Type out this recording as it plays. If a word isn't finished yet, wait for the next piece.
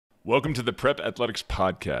Welcome to the Prep Athletics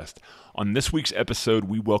Podcast. On this week's episode,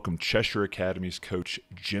 we welcome Cheshire Academy's coach,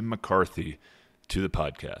 Jim McCarthy, to the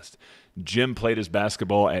podcast. Jim played his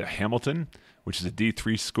basketball at Hamilton, which is a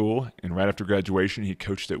D3 school, and right after graduation, he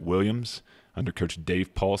coached at Williams under Coach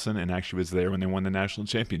Dave Paulson and actually was there when they won the national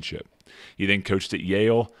championship. He then coached at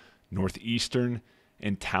Yale, Northeastern,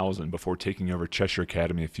 and Towson before taking over Cheshire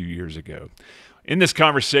Academy a few years ago. In this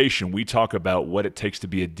conversation, we talk about what it takes to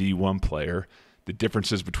be a D1 player, the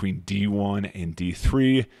differences between D1 and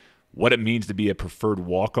D3, what it means to be a preferred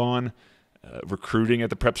walk-on, recruiting at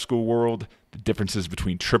the prep school world, the differences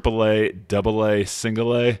between AAA, AA,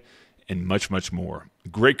 single A, and much, much more.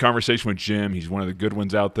 Great conversation with Jim. He's one of the good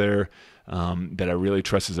ones out there that I really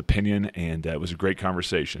trust his opinion, and it was a great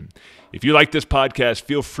conversation. If you like this podcast,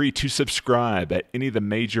 feel free to subscribe at any of the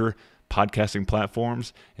major podcasting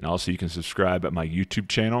platforms, and also you can subscribe at my YouTube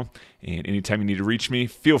channel. And anytime you need to reach me,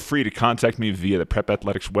 feel free to contact me via the Prep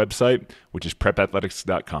Athletics website, which is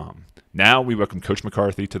prepathletics.com. Now we welcome Coach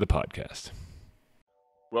McCarthy to the podcast.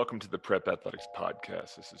 Welcome to the Prep Athletics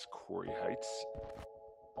Podcast. This is Corey Heights.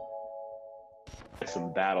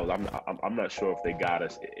 Some battles. I'm not sure if they got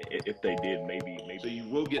us. If they did, maybe. So you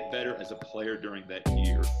will get better as a player during that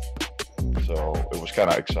year. So it was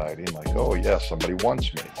kind of exciting. Like, oh yeah, somebody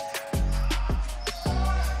wants me.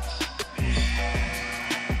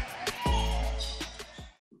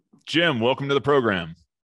 Jim, welcome to the program.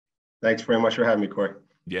 Thanks very much for having me, Corey.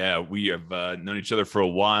 Yeah, we have known each other for a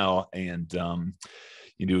while, and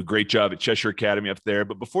you do a great job at Cheshire Academy up there.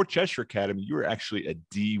 But before Cheshire Academy, you were actually a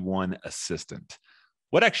D1 assistant.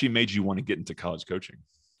 What actually made you want to get into college coaching?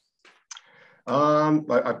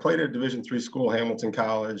 I played at a Division III school, Hamilton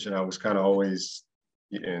College, and I was kind of always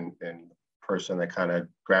in person that kind of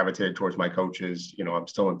gravitated towards my coaches. You know, I'm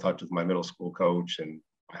still in touch with my middle school coach and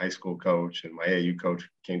my high school coach, and my AAU coach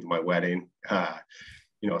came to my wedding.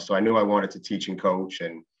 So I knew I wanted to teach and coach,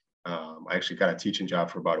 and I actually got a teaching job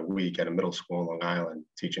for about a week at a middle school in Long Island,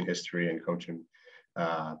 teaching history and coaching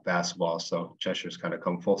basketball. So Cheshire's kind of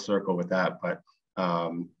come full circle with that. But I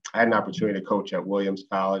had an opportunity to coach at Williams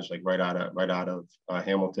College, like right out of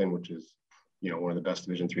Hamilton, which is, one of the best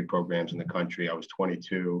Division III programs in the country. I was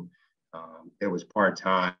 22. It was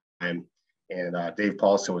part-time. And Dave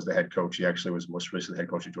Paulson was the head coach. He actually was most recently head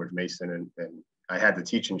coach at George Mason. And I had the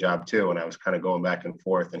teaching job too. And I was kind of going back and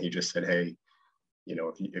forth. And he just said, hey,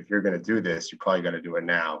 if you're going to do this, you probably got to do it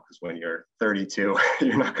now. Because when you're 32,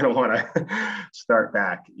 you're not going to want to start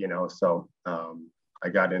back, So I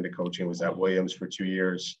got into coaching, was at Williams for 2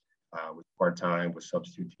 years, was part-time, was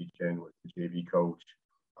substitute teaching, was the JV coach,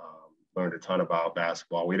 learned a ton about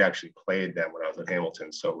basketball. We'd actually played them when I was at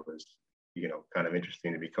Hamilton. So it was, kind of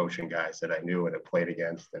interesting to be coaching guys that I knew and had played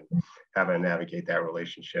against and having to navigate that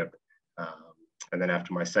relationship. And then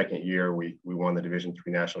after my second year, we won the Division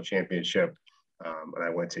III national championship. And I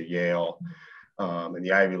went to Yale in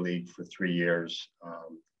the Ivy League for 3 years.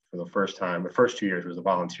 For the first 2 years was a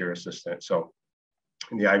volunteer assistant. So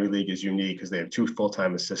in the Ivy League is unique because they have 2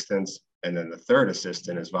 full-time assistants, and then the third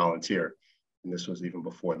assistant is volunteer. And this was even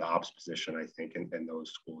before the ops position, I think, in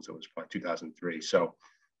those schools. It was probably 2003. So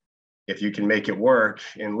if you can make it work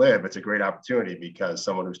and live, it's a great opportunity because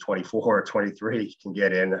someone who's 24 or 23 can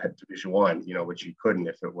get in at Division I, which you couldn't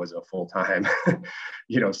if it was a full-time,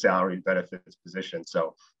 salary benefits position.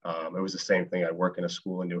 So it was the same thing. I'd work in a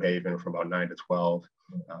school in New Haven from about 9 to 12,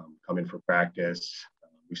 come in for practice.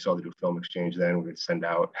 We still had to do film exchange then. We would send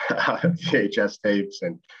out VHS tapes,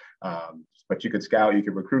 but you could scout, you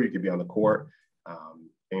could recruit, you could be on the court.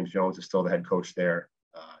 James Jones is still the head coach there.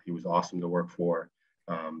 He was awesome to work for.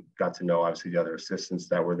 Got to know obviously the other assistants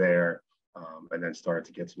that were there, and then started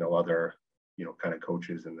to get to know other, kind of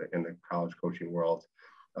coaches in the college coaching world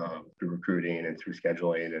through recruiting and through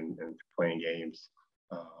scheduling and playing games.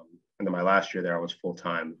 And then my last year there, I was full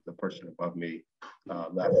time. The person above me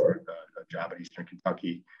left for a job at Eastern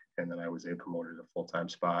Kentucky, and then I was promoted to a full time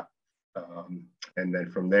spot. And then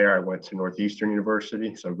from there, I went to Northeastern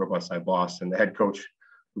University. So I grew up outside Boston. The head coach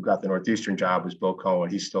who got the Northeastern job was Bill Cohen.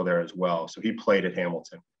 He's still there as well. So he played at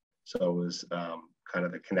Hamilton. So it was kind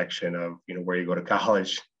of the connection of, where you go to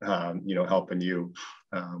college, helping you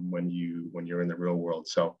when you're in the real world.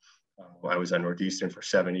 So I was at Northeastern for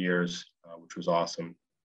 7 years, which was awesome.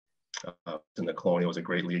 In the Colonial was a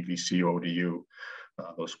great league, VCU, ODU.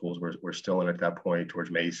 Those schools were still in at that point,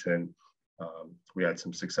 George Mason. We had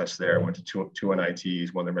some success there. I went to two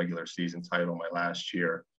NITs, won the regular season title my last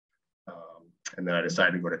year. And then I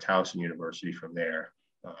decided to go to Towson University from there.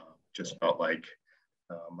 Just felt like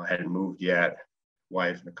I hadn't moved yet.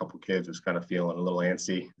 Wife and a couple of kids was kind of feeling a little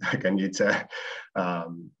antsy. Like I need to,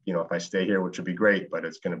 if I stay here, which would be great, but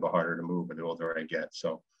it's going to be harder to move the older I get.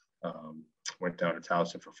 So Went down to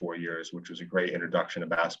Towson for 4 years, which was a great introduction to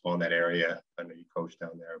basketball in that area. I know you coached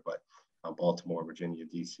down there, but Baltimore, Virginia,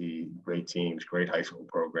 DC, great teams, great high school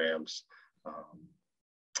programs,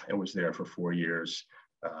 and was there for 4 years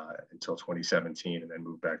until 2017, and then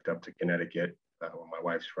moved back up to Connecticut, where my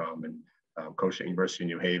wife's from, and coached at University of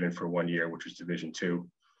New Haven for 1 year, which was Division II.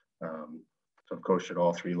 So I've coached at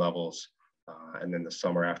all 3 levels. And then the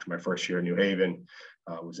summer after my first year in New Haven,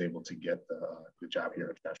 was able to get the job here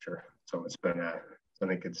at Cheshire. So it's been, I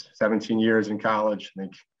think it's 17 years in college, I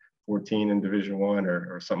think 14 in Division I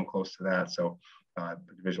or something close to that. So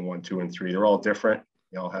Division I, II, and III, they're all different.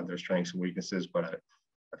 They all have their strengths and weaknesses, but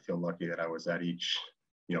I feel lucky that I was at each,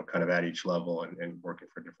 kind of at each level and working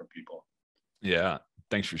for different people. Yeah.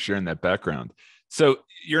 Thanks for sharing that background. So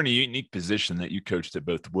you're in a unique position that you coached at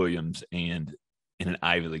both Williams and in an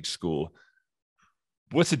Ivy League school.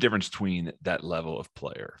 What's the difference between that level of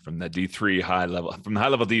player from the D3 high level, from the high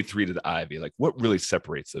level D3 to the Ivy? Like, what really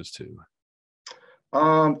separates those two?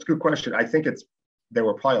 It's a good question. I think they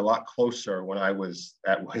were probably a lot closer when I was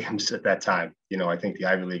at Williams at that time. I think the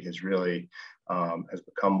Ivy League has really has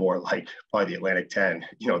become more like probably the Atlantic 10,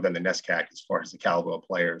 than the NESCAC as far as the caliber of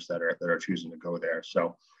players that are choosing to go there.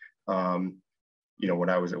 So, when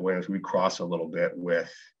I was at Williams, we crossed a little bit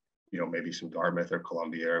with, maybe some Dartmouth or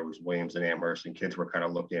Columbia. It was Williams and Amherst, and kids were kind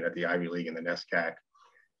of looking at the Ivy League and the NESCAC.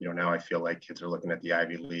 Now I feel like kids are looking at the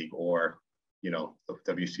Ivy League or, the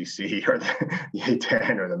WCC or the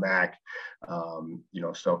A10 or the MAC.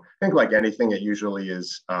 So I think like anything, it usually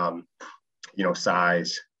is,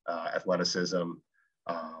 size, athleticism,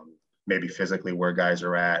 maybe physically where guys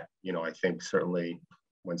are at. I think certainly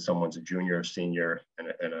when someone's a junior or senior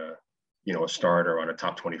and a starter on a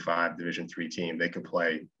top 25 Division III team, they can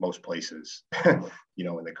play most places, in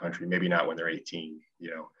the country, maybe not when they're 18,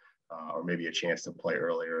 or maybe a chance to play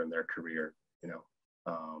earlier in their career,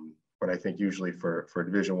 but I think usually for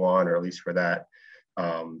Division I, or at least for that,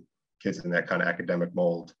 kids in that kind of academic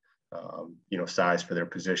mold, size for their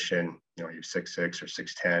position, you're 6'6" or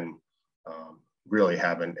 6'10", really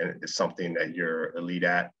having is something that you're elite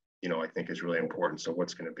at, I think is really important. So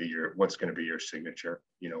what's going to be your signature,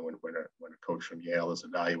 when a coach from Yale is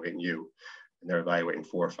evaluating you and they're evaluating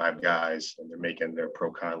 4 or 5 guys and they're making their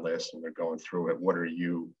pro con list and they're going through it. What are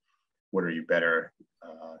you better?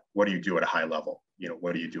 What do you do at a high level?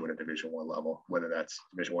 What do you do at a Division I level, whether that's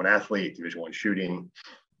Division I athlete, Division I shooting,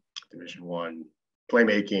 Division I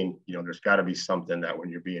playmaking, there's got to be something that when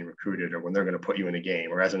you're being recruited or when they're going to put you in a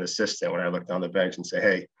game, or as an assistant, when I look down the bench and say,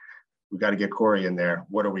 hey, we got to get Corey in there.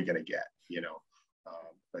 What are we going to get?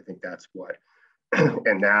 I think that's what,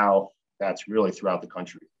 and now that's really throughout the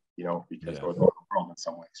country, because we're the world in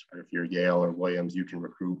some ways. Right? If you're Yale or Williams, you can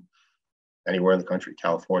recruit anywhere in the country.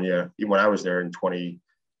 California, even when I was there in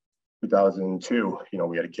 2002,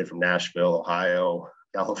 we had a kid from Nashville, Ohio,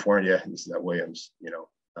 California, and this is at Williams, and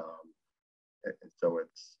so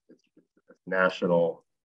it's national,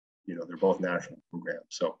 they're both national programs.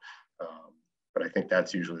 So, but I think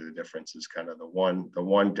that's usually the difference, is kind of the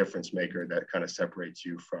one difference maker that kind of separates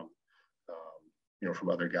you from, from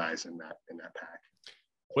other guys in that pack.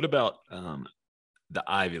 What about the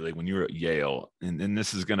Ivy League when you were at Yale? And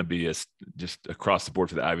this is going to be just across the board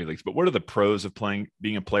for the Ivy Leagues, but what are the pros of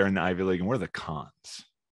being a player in the Ivy League, and what are the cons?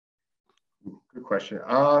 Good question.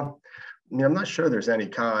 I'm not sure there's any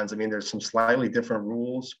cons. There's some slightly different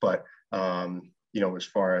rules, but as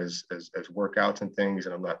far as workouts and things,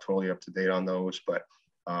 and I'm not totally up to date on those, but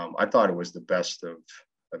I thought it was the best of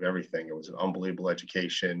everything. It was an unbelievable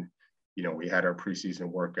education. We had our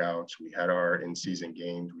preseason workouts, we had our in-season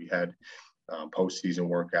games, we had postseason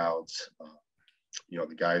workouts.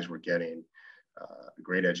 The guys were getting a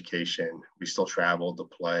great education. We still traveled to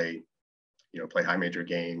play, play high major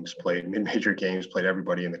games, played mid-major games, played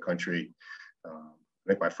everybody in the country. I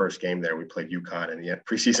think my first game there, we played UConn in the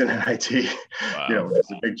preseason NIT. Wow.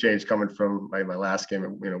 It's a big change coming from my last game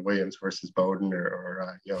at Williams versus Bowdoin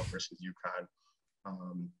or versus UConn.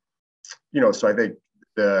 So I think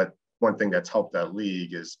the one thing that's helped that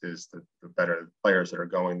league is the better players that are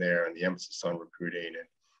going there and the emphasis on recruiting. And,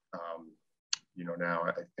 now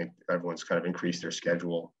I think everyone's kind of increased their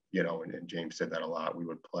schedule, and James said that a lot. We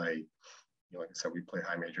would play, like I said, we play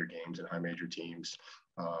high major games and high major teams.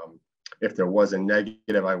 If there was a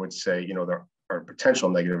negative, I would say, there are potential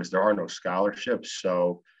negatives. There are no scholarships.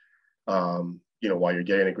 So, while you're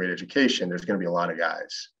getting a great education, there's going to be a lot of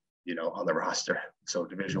guys, on the roster. So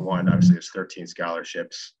Division I, obviously there's 13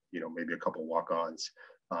 scholarships, maybe a couple walk-ons.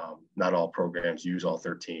 Not all programs use all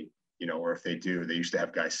 13, or if they do, they used to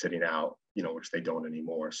have guys sitting out, which they don't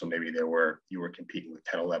anymore. So maybe you were competing with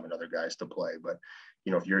 10, 11 other guys to play. But,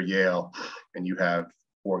 if you're Yale and you have,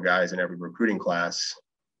 4 guys in every recruiting class,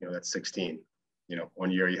 that's 16.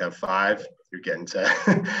 1 year you have 5, you're getting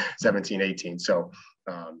to 17, 18. So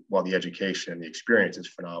while the education and the experience is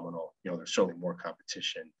phenomenal, there's certainly more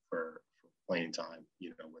competition for playing time,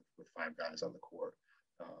 with 5 guys on the court.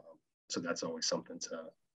 So that's always something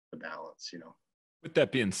to balance, With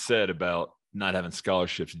that being said about not having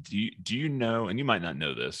scholarships, do you know, and you might not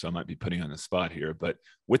know this, so I might be putting you on the spot here, but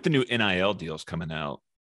with the new NIL deals coming out,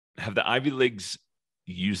 have the Ivy Leagues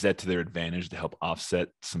used that to their advantage to help offset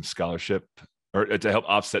some scholarship or to help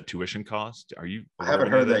offset tuition costs? I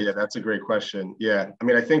haven't heard that yet. That's a great question. Yeah. I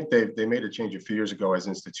mean, I think they made a change a few years ago as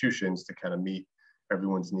institutions to kind of meet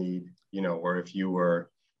everyone's need, or if you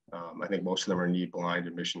were, I think most of them are need blind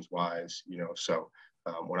admissions wise, so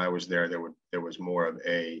when I was there was more of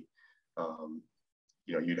a,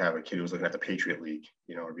 you'd have a kid who was looking at the Patriot League,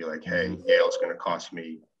 it'd be like, hey, Yale's going to cost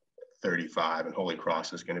me 35 and Holy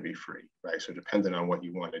Cross is going to be free, right? So depending on what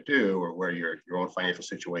you want to do or where your own financial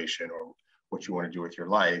situation or what you want to do with your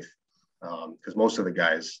life, because most of the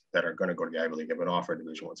guys that are going to go to the Ivy League have been offered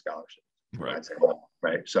Division I scholarships, right?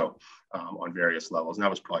 Right. So on various levels, and that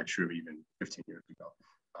was probably true even 15 years ago.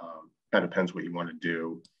 Kind of depends what you want to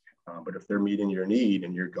do, but if they're meeting your need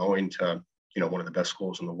and you're going to, one of the best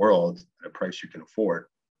schools in the world at a price you can afford,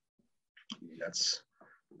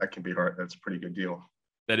 that can be hard. That's a pretty good deal.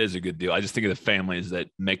 That is a good deal. I just think of the families that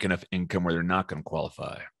make enough income where they're not going to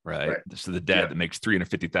qualify, right? So the dad that makes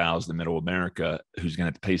 $350,000 in middle America, who's going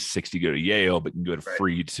to have to pay $60 to go to Yale, but can go to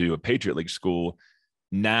free to a Patriot League school.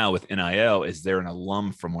 Now with NIL, is there an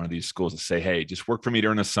alum from one of these schools to say, hey, just work for me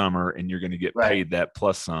during the summer and you're going to get paid that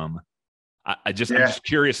plus some? I'm just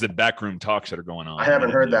curious the backroom talks that are going on. I haven't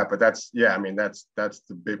heard that, but that's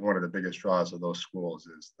one of the biggest draws of those schools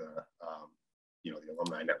is the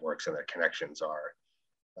alumni networks and their connections are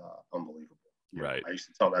unbelievable. Right. I used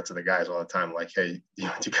to tell that to the guys all the time, like, hey, do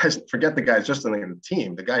you guys forget the guys just on the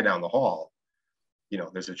team, the guy down the hall,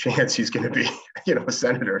 there's a chance he's going to be, a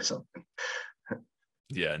senator or something.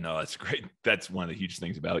 Yeah, no, that's great. That's one of the huge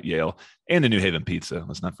things about Yale and the New Haven pizza.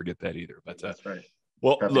 Let's not forget that either. But that's right.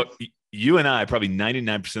 Well, look, you and I, probably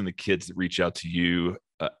 99% of the kids that reach out to you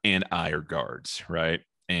and I are guards, right?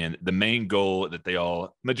 And the main goal that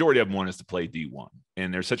majority of them want is to play D1.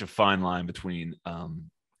 And there's such a fine line between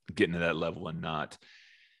getting to that level and not.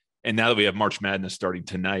 And now that we have March Madness starting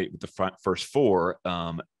tonight with the first 4,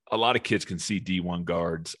 a lot of kids can see D1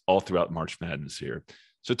 guards all throughout March Madness here.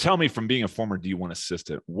 So tell me, from being a former D1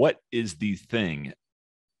 assistant, what is the thing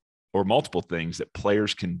or multiple things that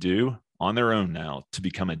players can do on their own now to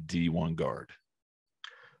become a D1 guard?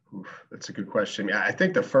 That's a good question. Yeah, I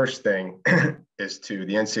think the first thing is the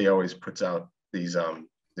NCAA always puts out these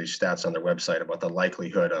stats on their website about the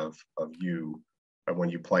likelihood of when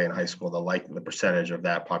you play in high school, the percentage of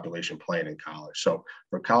that population playing in college. So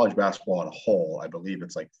for college basketball as a whole, I believe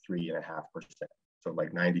it's like 3.5%. So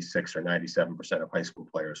like 96 or 97% of high school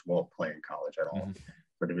players won't play in college at all.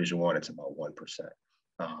 For Division I, it's about 1%.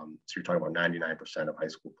 So you're talking about 99% of high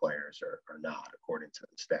school players are not, according to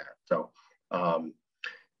the stat. So,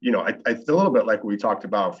 I feel a little bit like we talked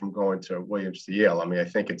about from going to Williams to Yale. I mean, I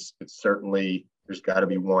think it's certainly, there's got to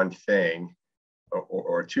be one thing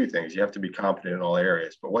or 2 things. You have to be competent in all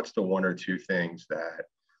areas, but what's the 1 or 2 things that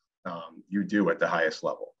you do at the highest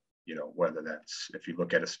level? Whether that's, if you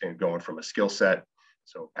look at it going from a skill set,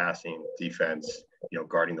 so passing, defense,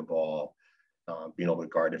 guarding the ball, being able to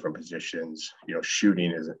guard different positions,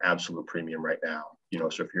 shooting is an absolute premium right now.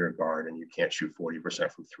 So if you're a guard and you can't shoot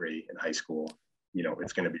 40% from 3 in high school,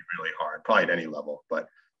 it's going to be really hard, probably at any level, but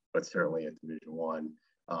certainly at Division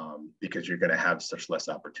I, because you're going to have such less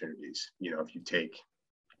opportunities. If you take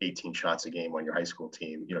 18 shots a game on your high school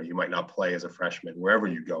team, you might not play as a freshman wherever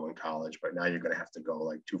you go in college, but now you're going to have to go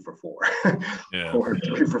like 2 for 4 or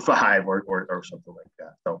 3 for 5 or something like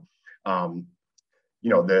that. So,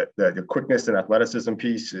 the quickness and athleticism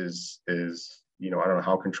piece is, I don't know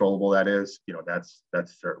how controllable that is.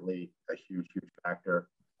 That's certainly a huge factor.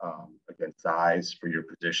 Again, size for your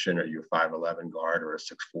position. Are you a 5'11" guard or a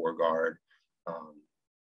 6'4" guard?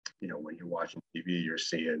 When you're watching TV, you're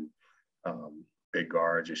seeing big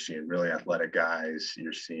guards, you're seeing really athletic guys,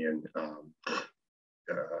 you're seeing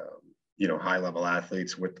high level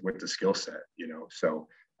athletes with the skill set. So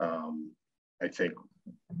I think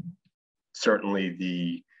certainly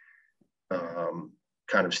the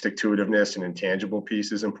kind of stick-to-itiveness and intangible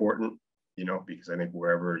piece is important, because I think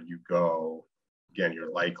wherever you go, again,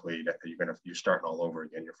 you're likely that you're starting all over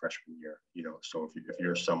again your freshman year. So if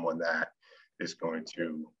you're someone that is going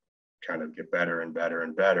to kind of get better and better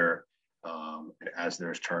and better, and as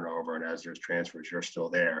there's turnover and as there's transfers, you're still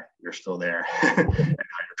there, and now you're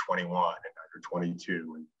 21 and now you're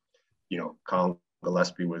 22. And, you know, Colin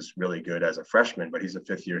Gillespie was really good as a freshman, but he's a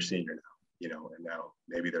 5th-year senior now, you know, and now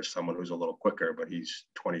maybe there's someone who's a little quicker, but he's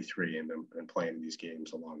 23 and been playing in these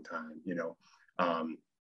games a long time, you know.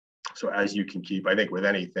 So as you can keep, I think with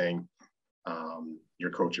anything,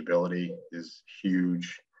 your coachability is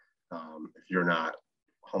huge. If you're not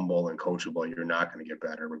humble and coachable, you're not going to get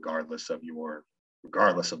better regardless of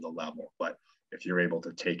the level. But if you're able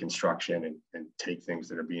to take instruction and take things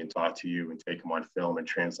that are being taught to you and take them on film and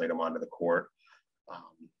translate them onto the court,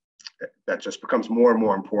 that just becomes more and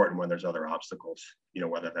more important when there's other obstacles, you know,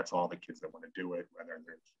 whether that's all the kids that want to do it, whether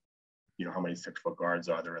there's, you know, how many 6-foot guards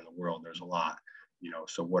are there in the world? There's a lot, you know,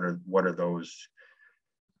 so what are those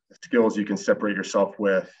skills you can separate yourself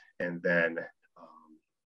with? And then,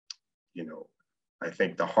 you know, I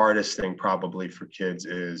think the hardest thing probably for kids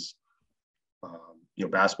is, you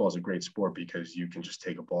know, basketball is a great sport because you can just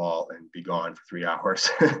take a ball and be gone for 3 hours,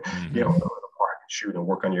 Mm-hmm. you know, go to the park and shoot and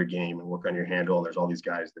work on your game and work on your handle. And there's all these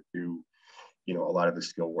guys that do, you know, a lot of the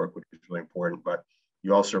skill work, which is really important. But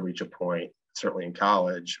you also reach a point, certainly in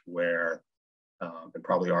college, where, and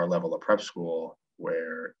probably our level of prep school,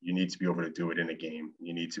 where you need to be able to do it in a game.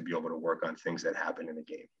 You need to be able to work on things that happen in a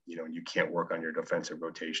game. You know, you can't work on your defensive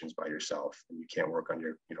rotations by yourself. And you can't work on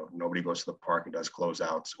your, you know, nobody goes to the park and does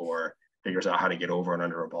closeouts or figures out how to get over and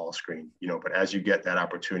under a ball screen, you know. But as you get that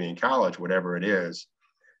opportunity in college, whatever it is,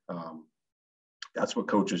 that's what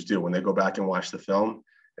coaches do. When they go back and watch the film,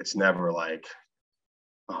 it's never like,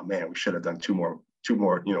 oh man, we should have done two more,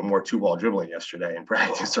 you know, more 2-ball dribbling yesterday in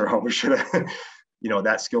practice, or we should have, you know,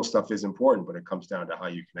 that skill stuff is important, but it comes down to how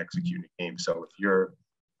you can execute a game. So if you're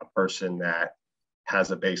a person that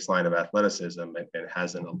has a baseline of athleticism and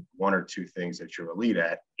has 1 or 2 things that you're elite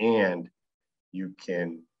at, and you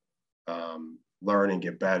can learn and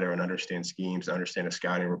get better and understand schemes, understand a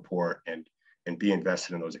scouting report, and be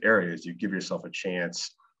invested in those areas, you give yourself a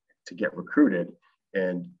chance to get recruited.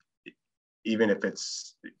 And even if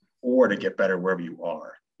it's, or to get better wherever you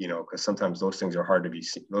are, you know, because sometimes those things are hard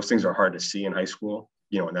to see in high school,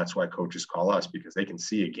 you know, and that's why coaches call us, because they can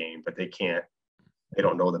see a game, but they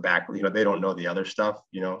don't know the back, you know, they don't know the other stuff,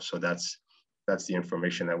 you know. So that's the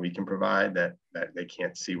information that we can provide that they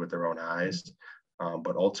can't see with their own eyes.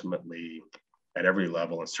 But ultimately, at every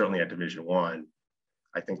level, and certainly at Division I,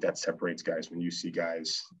 I think that separates guys. When you see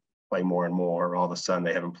guys play more and more, all of a sudden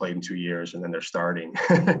they haven't played in 2 years and then they're starting.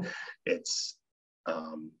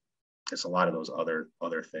 It's a lot of those other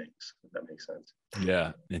things, if that makes sense.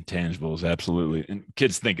 Yeah, intangibles, absolutely. And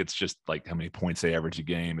kids think it's just like how many points they average a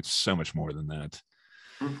game. It's so much more than that.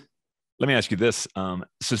 Mm-hmm. Let me ask you this. So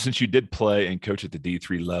since you did play and coach at the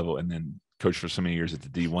D3 level and then coach for so many years at the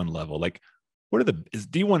D1 level, like, is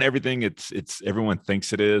D1 everything it's everyone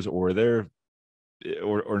thinks it is, or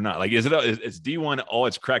or not? Like, is D1 all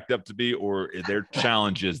it's cracked up to be, or are there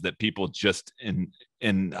challenges that people just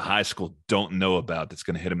in high school don't know about that's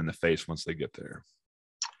going to hit them in the face once they get there?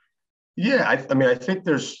 Yeah, I mean, I think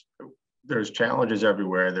there's challenges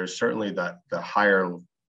everywhere. There's certainly the higher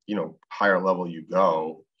level you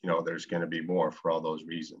go, you know, there's going to be more for all those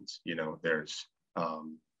reasons. You know, there's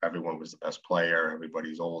everyone was the best player,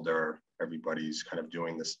 everybody's older, everybody's kind of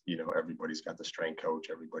doing this, you know, everybody's got the strength coach,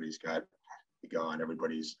 everybody's got the gun,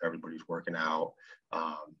 everybody's working out.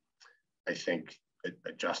 I think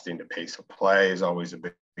adjusting to pace of play is always a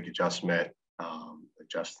big adjustment.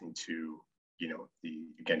 Adjusting to, you know,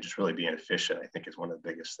 again, just really being efficient, I think, is one of the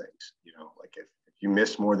biggest things. You know, like if you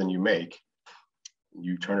miss more than you make,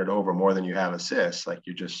 you turn it over more than you have assists, like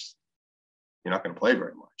you're not going to play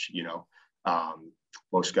very much, you know.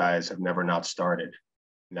 Most guys have never not started.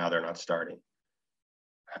 Now they're not starting,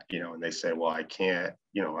 you know, and they say, well, I can't,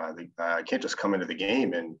 you know, I can't just come into the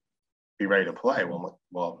game and be ready to play.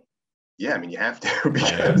 Well, yeah, I mean, you have to,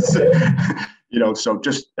 because, you know, so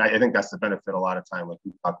just, I think that's the benefit a lot of time, like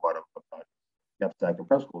we talk about NEPSAC and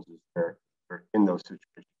prep schools, is they're in those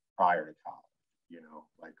situations prior to college, you know,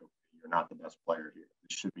 like, you're not the best player here.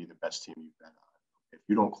 This should be the best team you've been on. If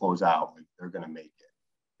you don't close out, like, they're going to make it.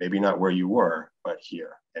 Maybe not where you were, but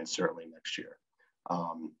here, and certainly next year.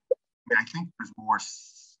 I think there's more.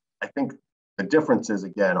 I think the differences,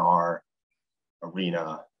 again, are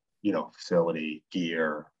arena, you know, facility,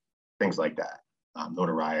 gear, things like that.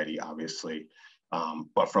 Notoriety, obviously.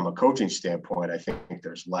 But from a coaching standpoint, I think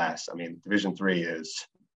there's less. I mean, Division III is,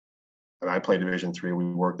 when I played Division III, we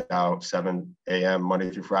worked out 7 a.m. Monday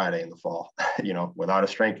through Friday in the fall, you know, without a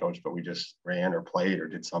strength coach, but we just ran or played or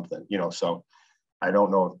did something, you know. So I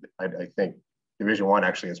don't know if I think Division I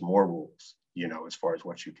actually has more rules, you know, as far as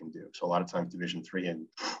what you can do. So a lot of times Division III and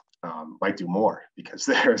might do more because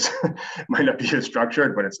there's might not be as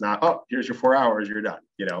structured, but it's not, oh, here's your 4 hours, you're done,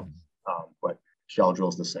 but shell drill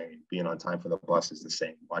is the same. Being on time for the bus is the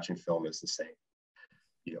same. Watching film is the same.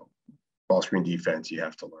 Ball screen defense, you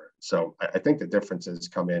have to learn. So I think the differences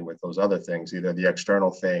come in with those other things, either the external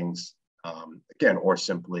things, again, or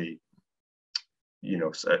simply, are you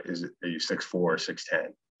 6'4" or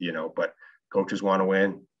 6'10", but coaches want to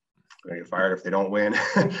win. They're going to get fired if they don't win.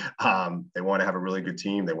 They want to have a really good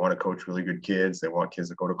team. They want to coach really good kids. They want kids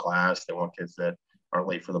that go to class. They want kids that aren't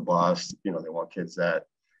late for the bus. They want kids that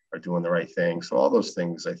are doing the right thing. So all those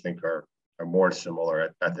things I think are more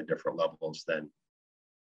similar at the different levels than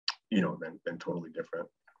totally different.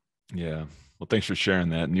 Yeah. Well, thanks for sharing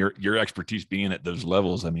that. And your expertise being at those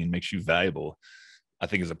levels, makes you valuable, I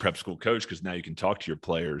think, as a prep school coach, because now you can talk to your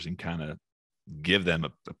players and kind of give them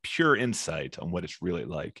a pure insight on what it's really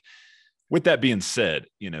like. With that being said,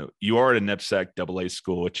 you are at a NEPSAC AA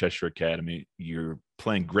school at Cheshire Academy. You're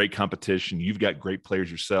playing great competition. You've got great players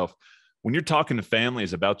yourself. When you're talking to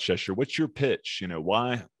families about Cheshire, what's your pitch?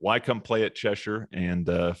 Why come play at Cheshire and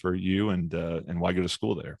for you and why go to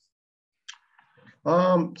school there?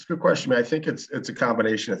 It's a good question, man. I think it's a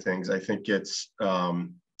combination of things. I think it's,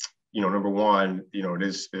 number one, it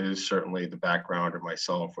is certainly the background of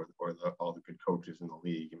myself or all the good coaches in the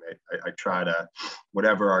league. I try to,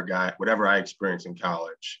 whatever I experience in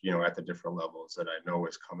college, at the different levels that I know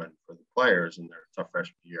is coming for the players in their tough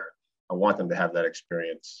freshman year, I want them to have that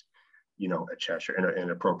experience, at Cheshire in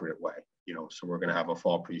an appropriate way. So we're going to have a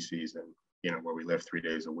fall preseason, where we live 3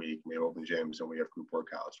 days a week. We have open gyms and we have group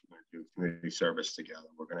workouts. We're going to do community service together.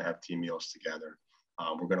 We're going to have team meals together.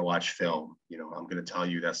 We're going to watch film. I'm going to tell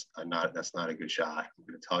you that's not a good shot. I'm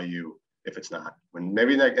going to tell you if it's not. When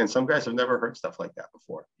maybe and some guys have never heard stuff like that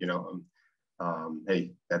before.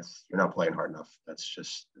 Hey, you're not playing hard enough.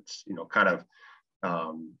 It's kind of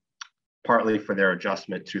partly for their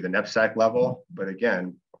adjustment to the NEPSAC level, but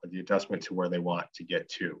again, the adjustment to where they want to get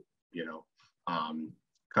to.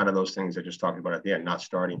 Kind of those things I just talked about at the end. Not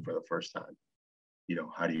starting for the first time.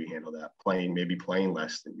 How do you handle that? Maybe playing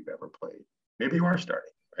less than you've ever played. Maybe you are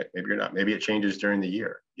starting, right? Maybe you're not. Maybe it changes during the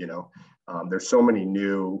year. There's so many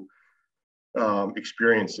new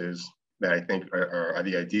experiences that I think are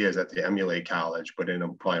the ideas that they emulate college, but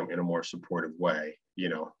probably in a more supportive way,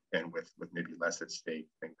 and with maybe less at stake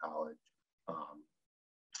than college.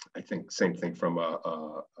 I think same thing from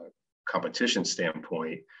a competition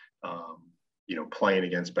standpoint. Playing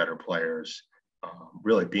against better players,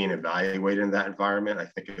 really being evaluated in that environment, I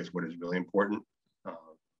think is what is really important.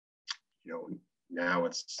 Now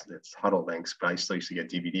it's huddle links, but I still used to get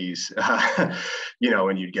DVDs,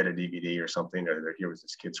 and you'd get a DVD or something, or here was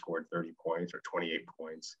this kid scored 30 points or 28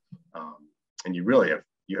 points. And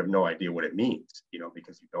you have no idea what it means,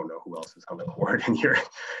 because you don't know who else is on the court, and you're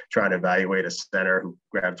trying to evaluate a center who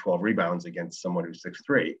grabbed 12 rebounds against someone who's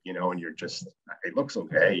 6'3", and you're just, it looks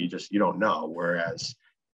okay. You don't know. Whereas,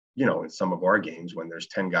 in some of our games, when there's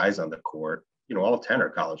 10 guys on the court, all 10 are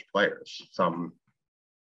college players, some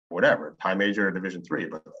whatever, high major or Division III,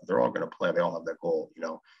 but they're all going to play. They all have that goal.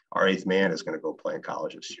 Our eighth man is going to go play in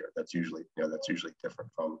college this year. That's usually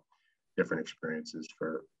different from different experiences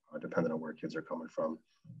for depending on where kids are coming from,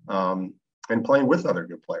 and playing with other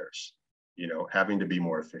good players. Having to be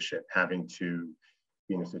more efficient, having to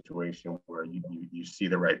be in a situation where you see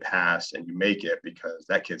the right pass and you make it because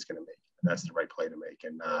that kid's going to make it. And that's the right play to make,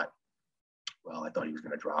 and not, well, I thought he was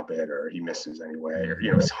going to drop it, or he misses anyway,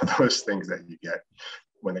 or some of those things that you get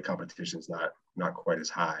when the competition's not quite as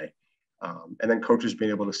high. And then coaches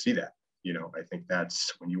being able to see that. I think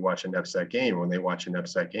that's when you watch a NEPSAC game, when they watch a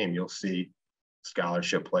NEPSAC game, you'll see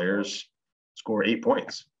scholarship players score 8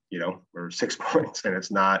 points, or 6 points. And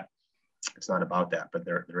it's not about that, but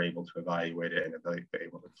they're able to evaluate it and they're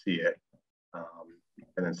able to see it.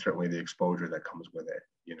 And then certainly the exposure that comes with it.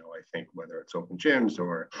 I think whether it's open gyms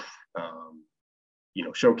or,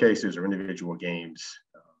 showcases or individual games,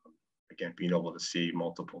 again, being able to see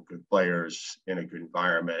multiple good players in a good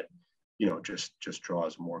environment, just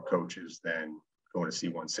draws more coaches than going to see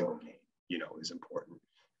one single game, is important.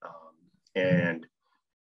 And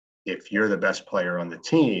if you're the best player on the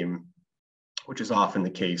team, which is often the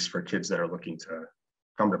case for kids that are looking to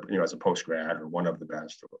come to, as a post-grad or one of the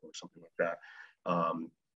best or something like that,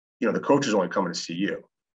 the coach is only coming to see you,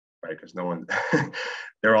 right? Because no one,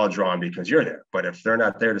 they're all drawn because you're there. But if they're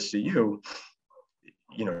not there to see you,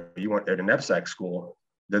 you want there to NEPSAC school,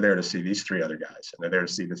 they're there to see these three other guys, and they're there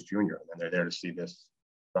to see this junior, and then they're there to see this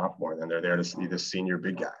sophomore, and then they're there to see this senior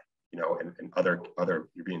big guy, and other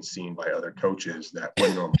you're being seen by other coaches that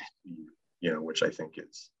wouldn't normally see you, which I think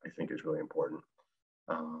is really important.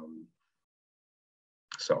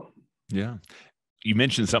 So, Yeah. You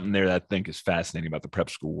mentioned something there that I think is fascinating about the prep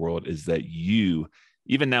school world is that you,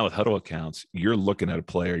 even now with huddle accounts, you're looking at a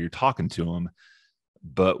player, you're talking to them,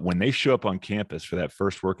 but when they show up on campus for that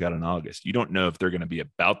first workout in August, you don't know if they're going to be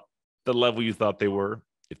about the level you thought they were,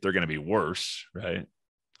 if they're going to be worse, right?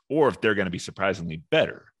 Or if they're going to be surprisingly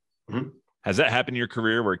better. mm-hmm. Has that happened in your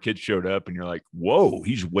career where a kid showed up and you're like, whoa,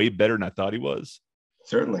 he's way better than I thought he was?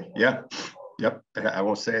 Certainly. Yeah. Yep. I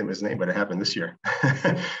won't say his name, but it happened this year.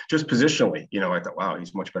 Just positionally, I thought, wow,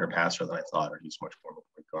 he's a much better passer than I thought, or he's much more of a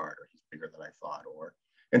point guard, or he's bigger than I thought,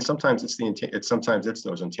 and sometimes sometimes it's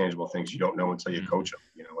those intangible things you don't know until you coach him.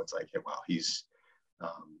 It's like, hey, wow, he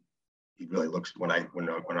really looks, when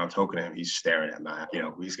I'm talking to him, he's staring at me,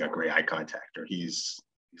 he's got great eye contact, or he's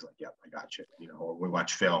like, yep, I got you, or we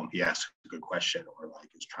watch film, he asks a good question, or like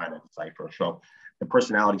he's trying to decipher. So the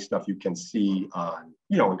personality stuff you can see on,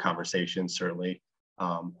 in conversations, certainly.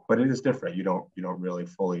 But it is different. You don't really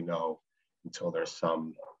fully know until there's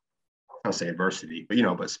some, I'll say adversity, but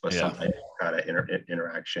some type of kind of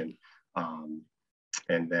interaction.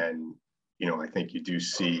 And then, I think you do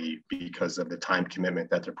see, because of the time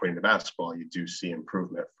commitment that they're putting to basketball, you do see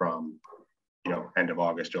improvement from, end of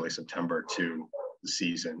August, early September to the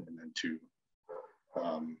season, and then to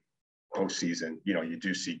postseason. You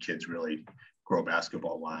do see kids really grow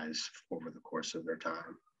basketball wise over the course of their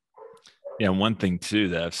time. Yeah, and one thing too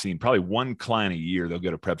that I've seen, probably one client a year, they'll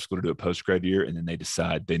go to prep school to do a post-grad year, and then they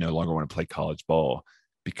decide they no longer want to play college ball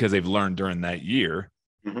because they've learned during that year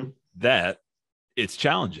that it's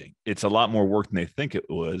challenging. It's a lot more work than they think it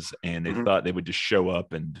was, and they thought they would just show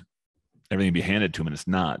up and everything be handed to them, and it's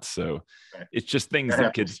not. So it's just things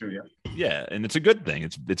that kids too, yeah, and it's a good thing.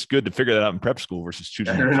 It's good to figure that out in prep school versus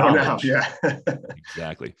choosing college. Yeah.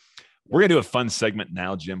 Exactly. We're going to do a fun segment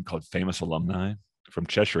now, Jim, called Famous Alumni from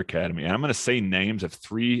Cheshire Academy. And I'm going to say names of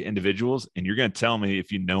 3 individuals, and you're going to tell me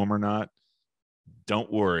if you know them or not.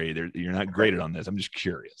 Don't worry. You're not graded on this. I'm just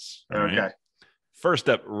curious. All okay. Right? First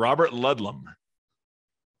up, Robert Ludlam.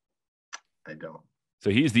 I don't. So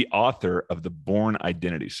he's the author of the Born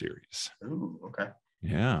Identity series. Ooh, okay.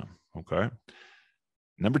 Yeah, okay.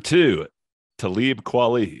 Number 2, Talib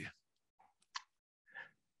Kweli.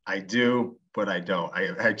 I do, but I don't.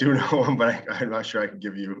 I do know him, but I'm not sure I can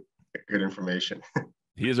give you good information.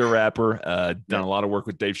 He is a rapper, done a lot of work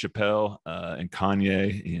with Dave Chappelle and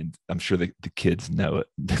Kanye, and I'm sure the kids know it.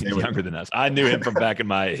 Younger than us. I knew him from back in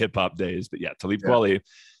my hip hop days, but yeah, Talib Kweli.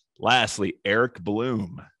 Lastly, Eric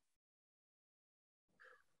Bloom.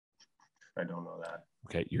 I don't know that.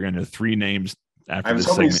 Okay, you're going to know 3 names after I was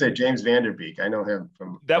this hoping segment. you said James Vanderbeek. I know him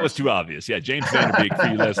from. That was too obvious. Yeah, James Vanderbeek, for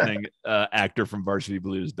you listening, actor from Varsity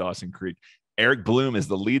Blues, Dawson Creek. Eric Bloom is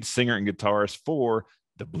the lead singer and guitarist for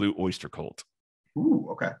the Blue Oyster Cult. Ooh,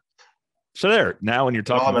 okay. So there, now when you're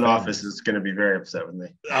talking, Mom in office is going to be very upset with me.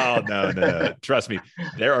 Oh, no. Trust me.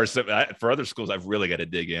 There are some, for other schools, I've really got to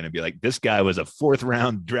dig in and be like, this guy was a 4th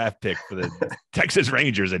round draft pick for the Texas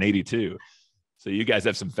Rangers in '82. So you guys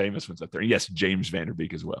have some famous ones up there. And yes, James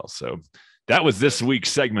Vanderbeek as well. So that was this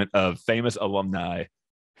week's segment of Famous Alumni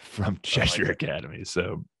from Cheshire Academy.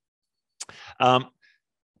 So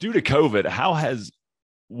due to COVID, how has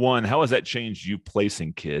that changed you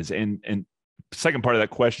placing kids? And second part of that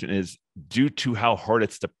question is, due to how hard it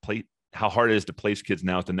is to place kids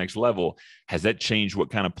now at the next level, has that changed what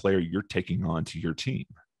kind of player you're taking on to your team?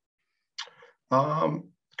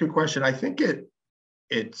 Good question. I think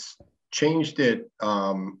it's changed it.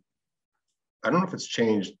 I don't know if it's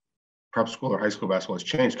changed prep school or high school basketball. It's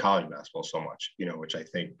changed college basketball so much, which I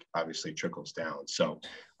think obviously trickles down. So,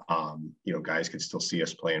 guys can still see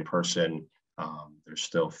us play in person. There's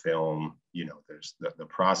still film, there's the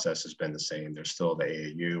process has been the same. There's still the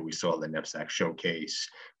AAU. We still have the NEPSAC showcase.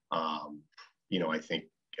 I think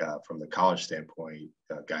from the college standpoint,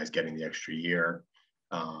 guys getting the extra year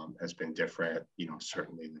has been different.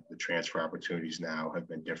 Certainly the transfer opportunities now have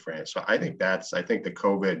been different. So I think the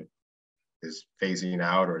COVID is phasing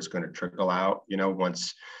out, or is going to trickle out,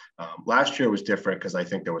 once last year was different because I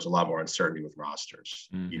think there was a lot more uncertainty with rosters.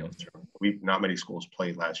 Not many schools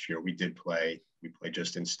played last year. We did play. We played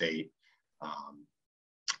just in state.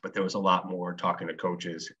 But there was a lot more talking to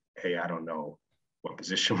coaches. Hey, I don't know what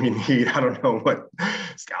position we need. I don't know what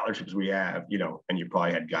scholarships we have, and you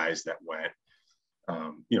probably had guys that went,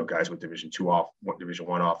 guys with Division I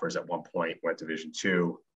offers at one point went Division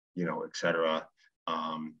II, et cetera.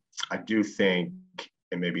 I do think,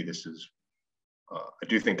 and maybe this is, I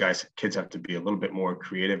do think kids have to be a little bit more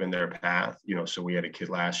creative in their path. So we had a kid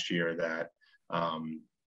last year that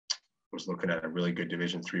was looking at a really good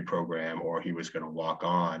Division III program, or he was going to walk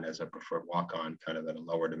on as a preferred walk on kind of at a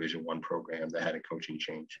lower Division I program that had a coaching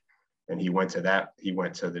change. And he went to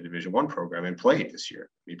the Division I program and played this year.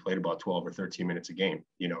 He played about 12 or 13 minutes a game,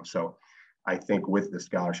 so I think with the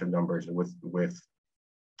scholarship numbers and with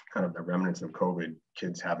kind of the remnants of COVID,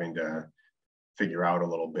 kids having to figure out a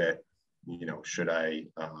little bit, should I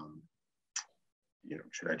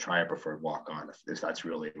try a preferred walk-on if that's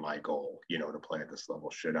really my goal, to play at this level?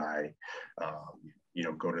 Should I,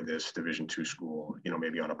 go to this Division II school,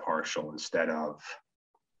 maybe on a partial instead of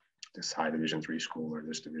this high Division III school or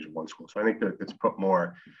this Division I school? So I think that it's put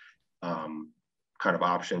more kind of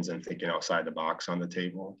options and thinking outside the box on the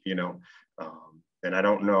table, and I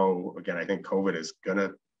don't know, again, I think COVID is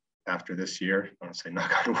gonna, after this year, I don't say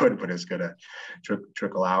knock on wood, but it's gonna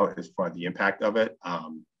trickle out as far as the impact of it.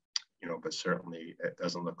 But certainly it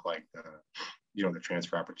doesn't look like the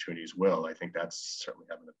transfer opportunities will. I think that's certainly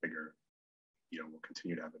having a bigger, will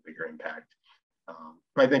continue to have a bigger impact.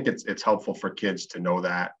 But I think it's helpful for kids to know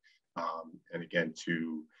that. And again,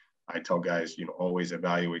 I tell guys, always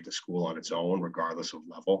evaluate the school on its own, regardless of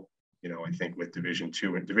level. I think with Division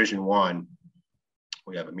II and Division I,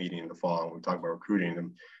 we have a meeting in the fall and we talk about recruiting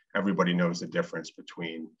them. Everybody knows the difference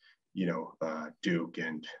between, Duke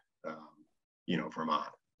and, Vermont.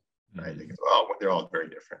 Right? They're all very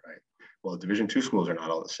different, right? Well, Division II schools are not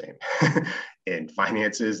all the same in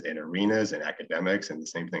finances and arenas and academics, and the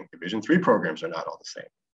same thing. Division III programs are not all the same,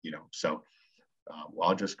 So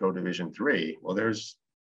I'll just go Division III. Well, there's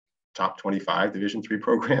top 25 Division III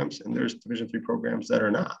programs, and there's Division III programs that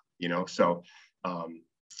are not, So,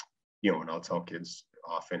 and I'll tell kids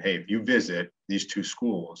often, hey, if you visit these two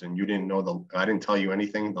schools and you didn't know I didn't tell you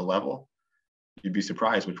anything, the level, you'd be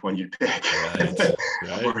surprised which one you'd pick, right.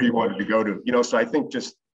 Where you wanted to go to, So I think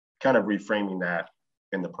just kind of reframing that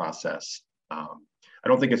in the process. I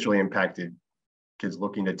don't think it's really impacted kids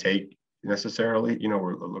looking to take necessarily,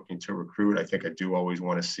 we're looking to recruit. I think I do always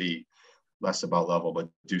want to see less about level, but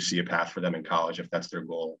do see a path for them in college if that's their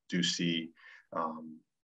goal. Do see,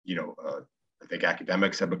 I think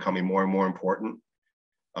academics have becoming more and more important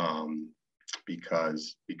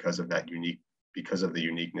because of the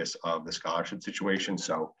uniqueness of the scholarship situation.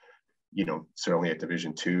 So, certainly at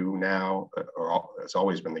Division II now, it's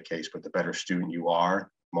always been the case, but the better student you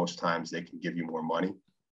are, most times they can give you more money.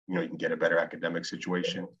 You can get a better academic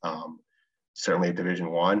situation. Certainly at Division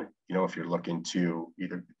I, if you're looking to if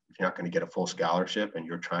you're not going to get a full scholarship and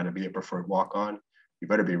you're trying to be a preferred walk-on, you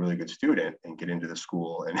better be a really good student and get into the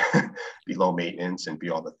school and be low maintenance and be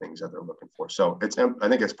all the things that they're looking for. So I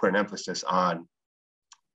think it's put an emphasis on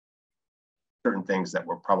certain things that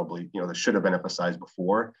were probably, that should have been emphasized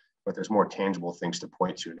before, but there's more tangible things to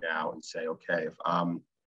point to now and say, okay, if I'm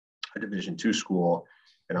a Division II school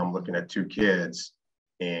and I'm looking at two kids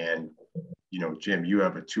and, Jim, you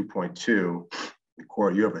have a 2.2 and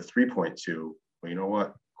Corey, you have a 3.2. Well, you know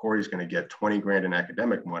what? Corey's going to get 20 grand in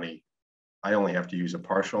academic money. I only have to use a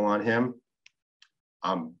partial on him.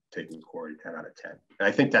 I'm taking Corey 10 out of 10. And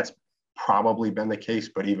I think that's probably been the case,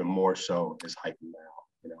 but even more so is heightened now,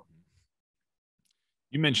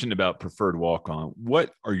 You mentioned about preferred walk-on.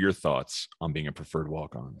 What are your thoughts on being a preferred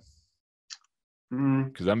walk-on?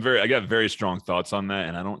 Because I got very strong thoughts on that,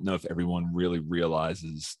 and I don't know if everyone really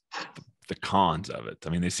realizes the cons of it. I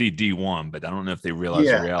mean, they see D1, but I don't know if they realize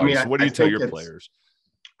the reality. So what do you tell your players?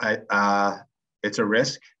 It's a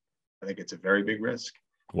risk. I think it's a very big risk.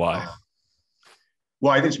 Why?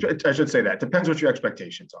 Well, I think I should say that depends what your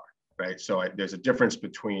expectations are, right? So there's a difference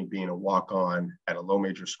between being a walk-on at a low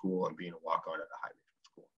major school and being a walk-on at a high major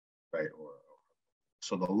school, right?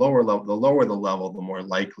 So the lower the level, the more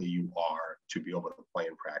likely you are to be able to play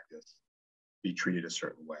in practice, be treated a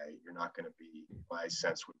certain way. You're not going to be, my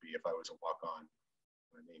sense would be if I was a walk-on,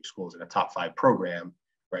 name schools in a top 5 program,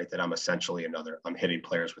 right, that I'm essentially I'm hitting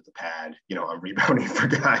players with the pad, I'm rebounding for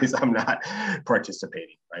guys, I'm not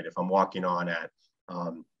participating, right? If I'm walking on at,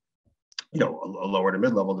 a lower to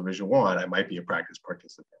mid-level Division I might be a practice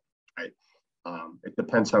participant, right? It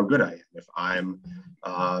depends how good I am. If I'm,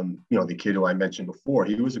 the kid who I mentioned before,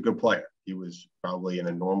 he was a good player. He was probably in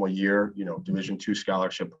a normal year, Division II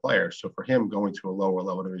scholarship player. So for him, going to a lower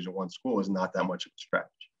level Division I school is not that much of a stretch,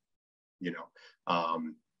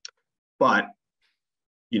 But,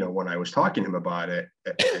 when I was talking to him about it,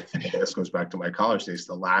 I think this goes back to my college days.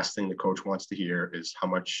 The last thing the coach wants to hear is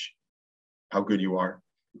how good you are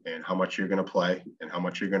and how much you're going to play and how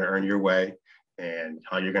much you're going to earn your way and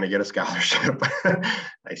how you're going to get a scholarship.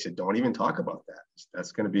 I said, don't even talk about that.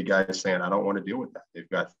 That's going to be guys saying, I don't want to deal with that. They've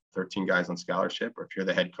got 13 guys on scholarship, or if you're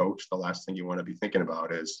the head coach, the last thing you want to be thinking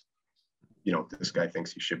about is, this guy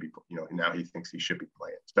thinks he should be, now he thinks he should be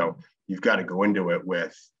playing. So you've got to go into it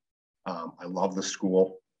with, I love the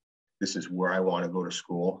school. This is where I want to go to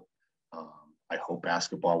school. I hope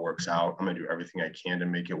basketball works out. I'm going to do everything I can to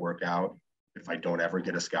make it work out. If I don't ever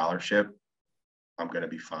get a scholarship, I'm going to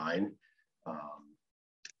be fine.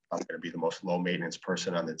 I'm going to be the most low maintenance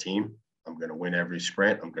person on the team. I'm going to win every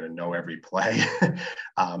sprint. I'm going to know every play.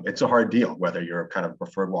 It's a hard deal, whether you're kind of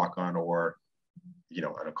preferred walk-on or, I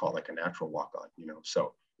don't call it like a natural walk-on,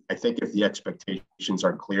 So I think if the expectations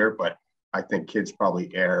are clear, but I think kids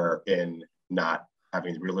probably err in not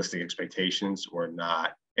having realistic expectations or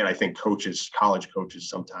not. And I think college coaches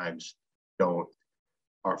sometimes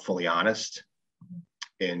aren't fully honest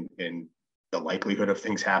in the likelihood of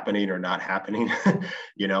things happening or not happening,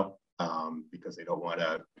 because they don't want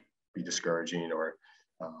to be discouraging or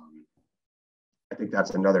I think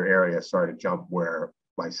that's another area, sorry to jump, where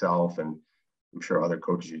myself and I'm sure other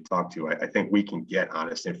coaches you talk to, I think we can get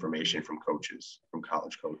honest information from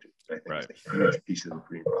college coaches. I think it's a huge piece of the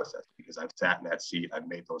recruiting process because I've sat in that seat, I've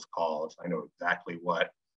made those calls. I know exactly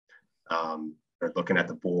what they're looking at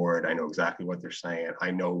the board. I know exactly what they're saying.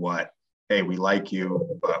 I know hey, we like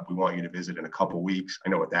you, but we want you to visit in a couple weeks. I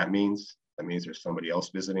know what that means. That means there's somebody else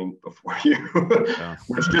visiting before you,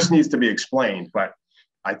 which just needs to be explained. But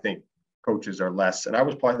I think coaches are less, and I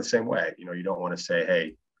was probably the same way. You don't want to say,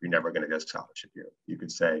 hey, you're never going to get a scholarship here. You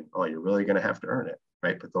could say, oh, you're really going to have to earn it,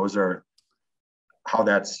 right? But those are how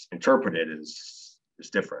that's interpreted is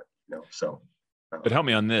different, So, but help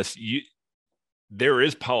me on this. There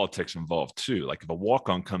is politics involved too. Like if a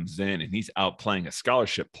walk-on comes in and he's outplaying a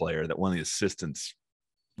scholarship player that one of the assistants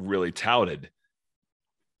really touted,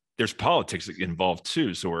 there's politics involved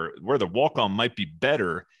too. So where the walk-on might be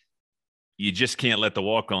better, you just can't let the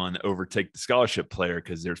walk-on overtake the scholarship player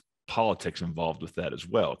because there's politics involved with that as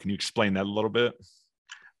well. Can you explain that a little bit?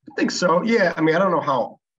 I think so. Yeah. I mean, I don't know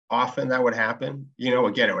how often that would happen.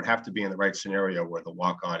 Again, it would have to be in the right scenario where the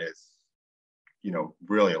walk-on is,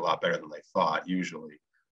 really a lot better than they thought usually.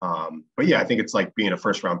 But yeah, I think it's like being a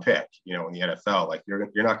first round pick, in the NFL, like you're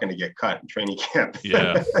not going to get cut in training camp.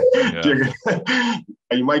 Yeah.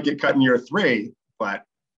 You might get cut in year 3, but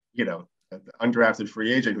the undrafted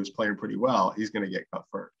free agent who's playing pretty well, he's going to get cut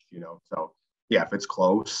first, So yeah, if it's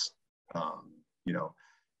close,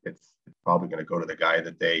 it's probably going to go to the guy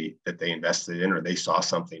that they invested in or they saw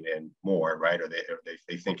something in more, right? Or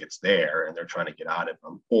they think it's there and they're trying to get out of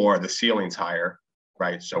them, or the ceiling's higher,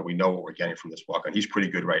 right? So we know what we're getting from this walk-on. He's pretty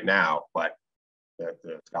good right now, but the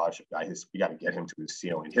scholarship guy, we got to get him to his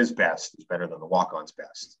ceiling. His best is better than the walk-on's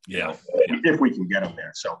best. Yeah. If we can get him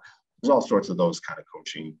there. So there's all sorts of those kind of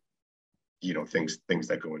coaching, things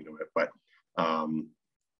that go into it. But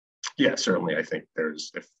yeah, certainly I think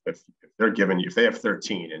there's if they're giving you, if they have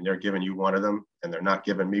 13 and they're giving you one of them and they're not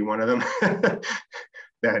giving me one of them,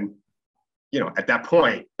 then at that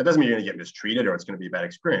point, that doesn't mean you're going to get mistreated or it's going to be a bad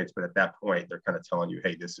experience. But at that point, they're kind of telling you,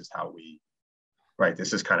 hey, this is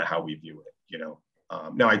kind of how we view it.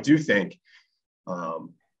 Now I do think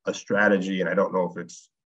a strategy, and I don't know if it's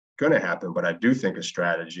going to happen, but I do think a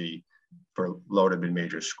strategy for low to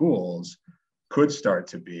mid-major schools could start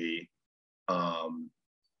to be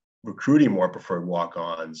recruiting more preferred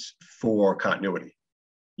walk-ons for continuity.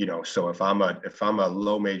 So if I'm a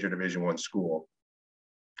low major Division I school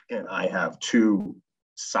and I have 2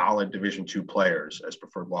 solid Division II players as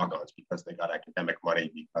preferred walk-ons because they got academic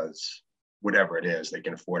money, because whatever it is, they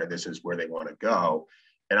can afford it, this is where they want to go,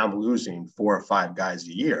 and I'm losing 4 or 5 guys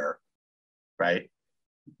a year, right?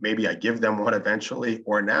 Maybe I give them one eventually,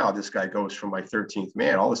 or now this guy goes from my 13th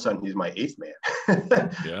man, all of a sudden he's my 8th man.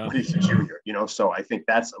 Yeah. But he's a junior, so I think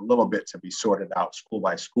that's a little bit to be sorted out school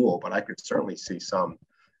by school, but I could certainly see some,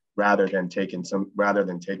 rather than taking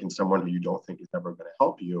someone who you don't think is ever going to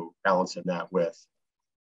help you, balancing that with,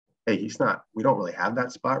 hey, we don't really have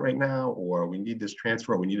that spot right now, or we need this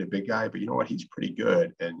transfer, we need a big guy, but you know what, he's pretty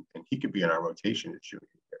good, and he could be in our rotation this year,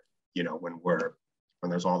 when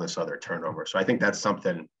there's all this other turnover. So I think that's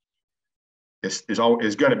something is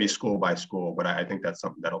going to be school by school, but I think that's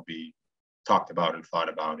something that'll be talked about and thought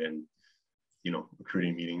about in,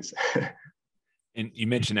 recruiting meetings. And you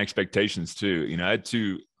mentioned expectations too. I had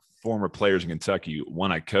 2 former players in Kentucky,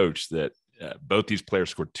 one I coached, that both these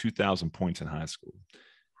players scored 2,000 points in high school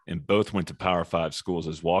and both went to Power 5 schools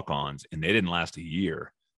as walk-ons, and they didn't last a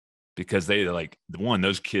year because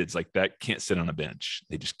those kids like that can't sit on a bench.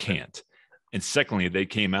 They just can't. And secondly, they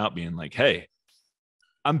came out being like, hey,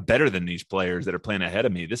 I'm better than these players that are playing ahead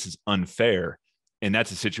of me. This is unfair. And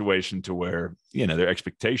that's a situation to where, their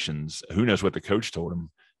expectations, who knows what the coach told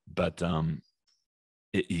them, but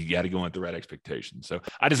you got to go in with the right expectations. So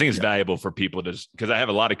I just think it's valuable for people to, because I have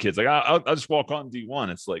a lot of kids like, I'll just walk on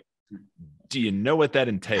D1. It's like, do you know what that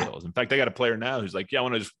entails? In fact, I got a player now who's like, yeah, I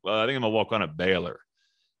think I'm gonna walk on at Baylor.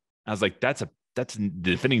 I was like, that's a that's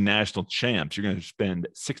defending national champs. You're going to spend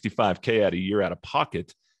 $65K out a year out of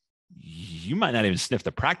pocket. You might not even sniff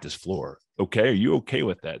the practice floor. Okay. Are you okay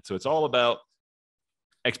with that? So it's all about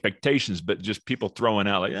expectations, but just people throwing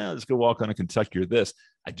out like, let's go walk on a Kentucky or this.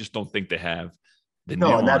 I just don't think they have the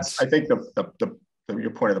nuance. And that's, I think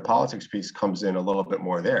your point of the politics piece comes in a little bit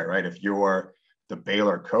more there, right? If you're the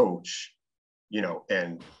Baylor coach,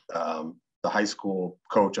 and the high school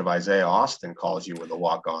coach of Isaiah Austin calls you with a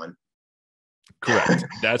walk-on. Correct.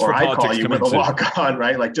 That's or where I politics call you come with into. a walk-on,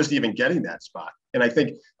 right? Like just even getting that spot. And I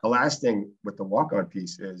think the last thing with the walk-on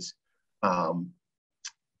piece is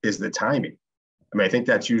the timing. I mean, I think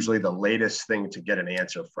that's usually the latest thing to get an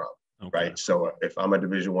answer from, right? So if I'm a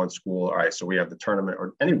Division I school, all right, so we have the tournament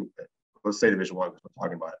or let's say Division I, because we're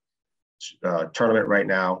talking about it. Tournament right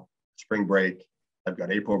now, spring break. I've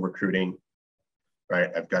got April recruiting, right?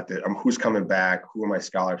 I've got who's coming back, who are my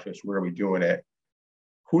scholarships, where are we doing it?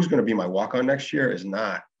 Who's going to be my walk-on next year is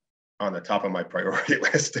not on the top of my priority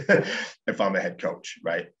list if I'm a head coach,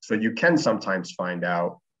 right? So you can sometimes find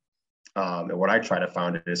out, and what I try to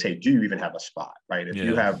find is, hey, do you even have a spot, right? If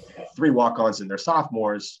you have 3 walk-ons and they're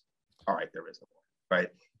sophomores, all right, there isn't one, right?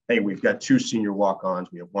 Hey, we've got 2 senior walk-ons,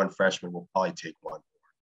 we have 1 freshman, we'll probably take 1 more.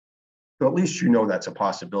 So at least that's a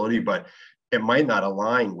possibility, but it might not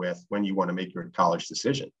align with when you want to make your college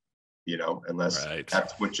decision, unless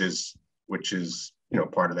that's which is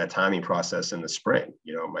part of that timing process in the spring.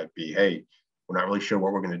 It might be, hey, we're not really sure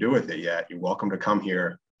what we're going to do with it yet. You're welcome to come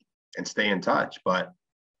here and stay in touch, but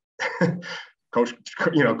coach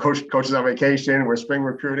is on vacation. We're spring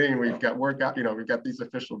recruiting. We've got workout. We've got these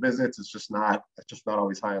official visits. It's just not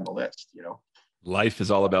always high on the list. Life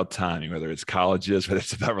is all about timing, whether it's colleges, whether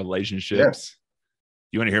it's about relationships.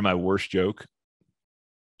 You want to hear my worst joke?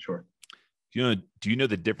 Sure. Do you know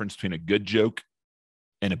the difference between a good joke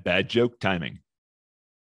and a bad joke? Timing.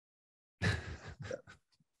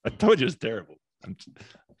 I told you it's terrible.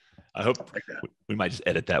 I hope we might just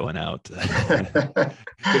edit that one out.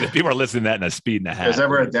 If people are listening to that in a speed and a half. If there's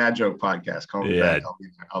ever a dad joke podcast, call me back.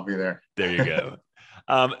 I'll be there. There you go.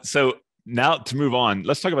 So now to move on,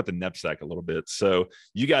 let's talk about the NEPSAC a little bit. So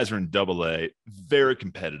you guys are in AA, very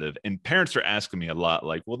competitive, and parents are asking me a lot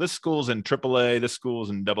like, well, this school's in AAA, this school's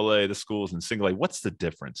in AA, this school's in single A. What's the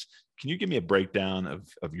difference? Can you give me a breakdown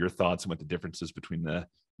of your thoughts on what the differences between the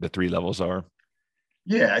 3 levels are?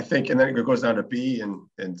 Yeah, I think, and then it goes down to B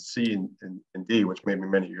and C and D, which maybe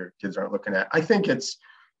many of your kids aren't looking at. I think it's,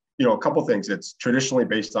 a couple things. It's traditionally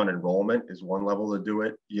based on enrollment is one level to do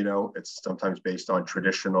it. It's sometimes based on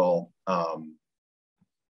traditional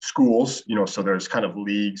schools, so there's kind of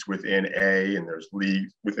leagues within A and there's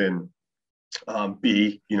leagues within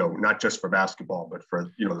B, not just for basketball, but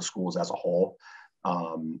for, the schools as a whole,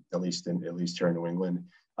 at least here in New England.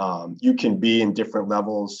 You can be in different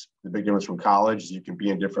levels. The big difference from college is you can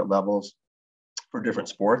be in different levels for different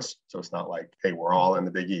sports. So it's not like, hey, we're all in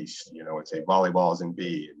the Big East. It's a volleyball is in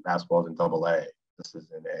B and basketball is in AA. This is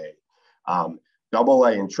in A. AA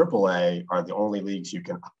and AAA are the only leagues you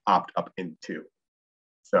can opt up into.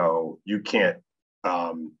 So you can't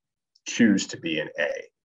choose to be in A.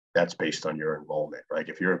 That's based on your enrollment, right?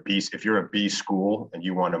 If you're a B school and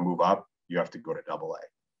you want to move up, you have to go to AA.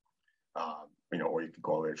 Or you could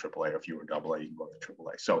go all the way to AAA. Or if you were AA, you can go to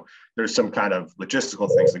AAA. So there's some kind of logistical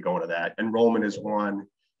things that go into that. Enrollment is one,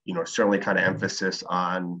 certainly kind of emphasis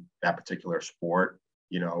on that particular sport,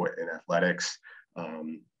 in athletics.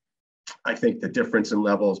 I think the difference in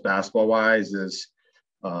levels basketball wise is,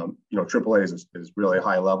 AAA is really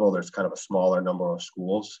high level. There's kind of a smaller number of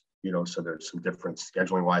schools, so there's some different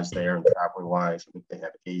scheduling wise there and traveling wise. I think they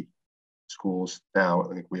have 8 schools now.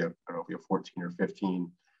 I think we have 14 or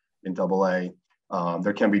 15 in AA.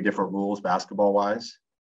 There can be different rules basketball wise,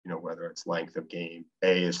 whether it's length of game.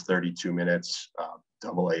 A is 32 minutes,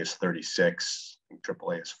 AA is 36, and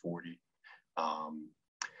AAA is 40.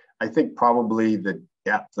 I think probably the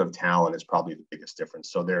depth of talent is probably the biggest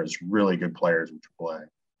difference. So there's really good players in AAA.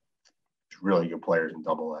 There's really good players in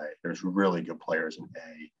AA. There's really good players in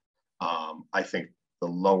A. I think the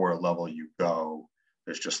lower level you go,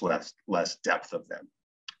 there's just less depth of them.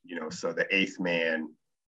 So the 8th man,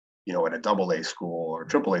 at a AA school or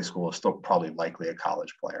AAA school is still probably likely a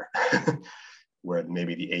college player, where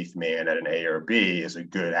maybe the 8th man at an A or B is a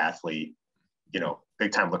good athlete,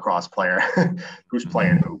 big time lacrosse player who's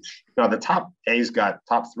playing hoops. Now the top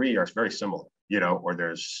 3 are very similar, or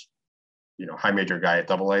there's, high major guy at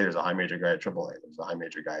AA, there's a high major guy at AAA, there's a high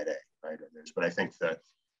major guy at A, right? But I think the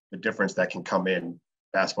difference that can come in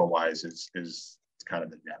basketball wise is kind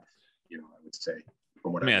of the depth, I would say.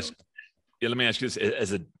 From what let me ask you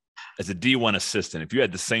this: as a D1 assistant, if you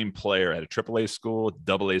had the same player at a AAA school,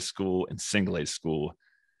 AA school, and single A school,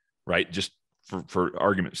 right? Just for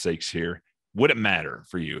argument's sakes here, would it matter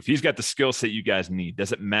for you? If he's got the skill set you guys need,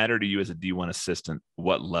 does it matter to you as a D1 assistant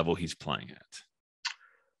what level he's playing at?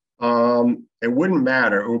 It wouldn't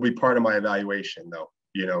matter. It would be part of my evaluation, though.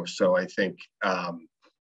 So I think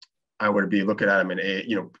I would be looking at him in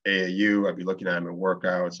AAU. I'd be looking at him in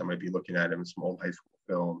workouts. I might be looking at him in some old high school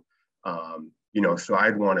film. So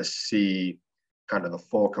I'd want to see kind of the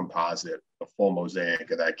full composite, the full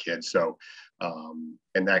mosaic of that kid. So,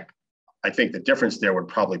 and that, I think the difference there would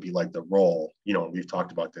probably be like the role. We've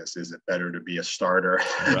talked about this. Is it better to be a starter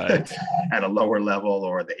right. at a lower level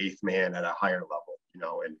or the eighth man at a higher level?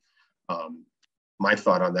 And my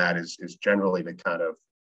thought on that is generally to kind of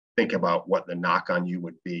think about what the knock on you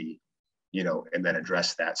would be, and then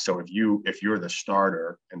address that. So if you're the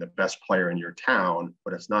starter and the best player in your town,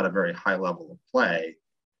 but it's not a very high level of play,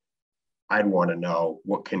 I'd want to know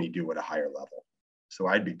what can you do at a higher level. So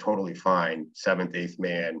I'd be totally fine seventh, eighth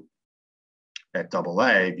man at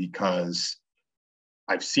AA because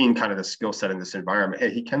I've seen kind of the skill set in this environment.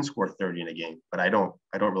 Hey, he can score 30 in a game, but I don't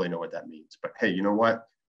really know what that means. But hey, you know what?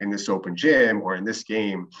 In this open gym or in this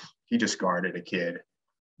game, he just guarded a kid,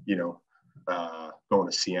 going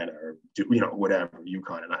to Siena or whatever,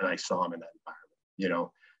 UConn, and I saw him in that environment.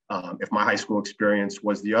 If my high school experience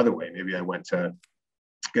was the other way, maybe I went to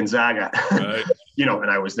Gonzaga, right. And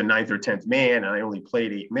I was the 9th or 10th man, and I only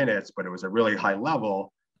played 8 minutes, but it was a really high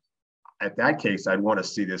level. At that case, I'd want to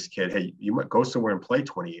see this kid. Hey, you might go somewhere and play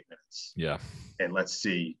 28 minutes. Yeah, and let's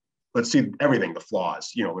see everything, the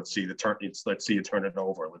flaws. Let's see let's see you turn it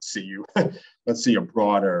over. Let's see a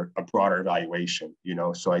broader evaluation.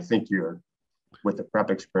 So I think with the prep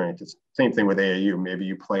experience, it's the same thing with AAU. Maybe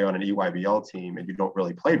you play on an EYBL team and you don't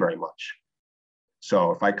really play very much.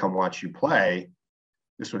 So if I come watch you play,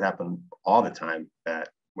 this would happen all the time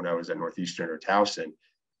when I was at Northeastern or Towson,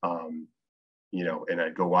 and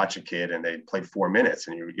I'd go watch a kid and they'd play 4 minutes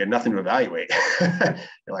and you would get nothing to evaluate. You're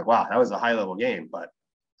like, wow, that was a high level game, but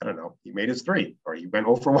I don't know, he made his 3 or he went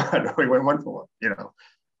 0 for 1 or he went 1 for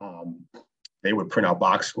 1, They would print out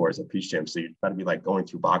box scores at Peach Jam. So you'd try to be like going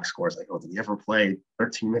through box scores, like, oh, did he ever play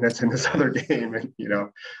 13 minutes in this other game? And,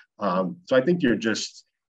 so I think you're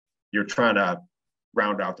trying to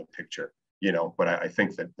round out the picture, but I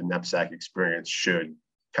think that the NEPSAC experience should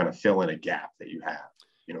kind of fill in a gap that you have.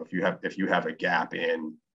 If you have a gap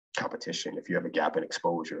in competition, if you have a gap in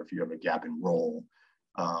exposure, if you have a gap in role,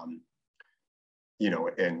 and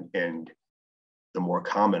the more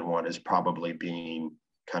common one is probably being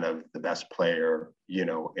kind of the best player, in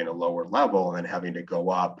a lower level and then having to go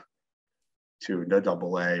up to the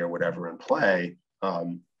AA or whatever and play.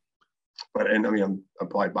 I'm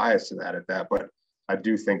probably biased to that but I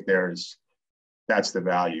do think that's the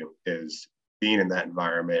value, is being in that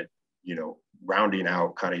environment, rounding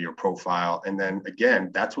out kind of your profile. And then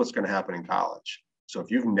again, that's what's going to happen in college. So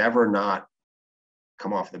if you've never not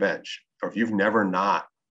come off the bench, or if you've never not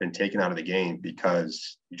been taken out of the game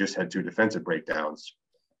because you just had 2 defensive breakdowns,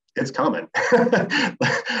 it's coming.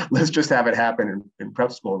 Let's just have it happen in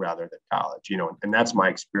prep school rather than college, and that's my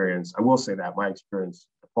experience. I will say that my experience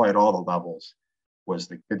probably at all the levels was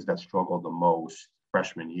the kids that struggled the most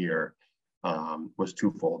freshman year was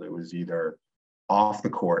twofold. It was either off the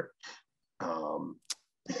court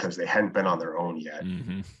because they hadn't been on their own yet.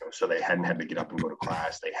 Mm-hmm. So they hadn't had to get up and go to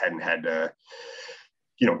class. They hadn't had to,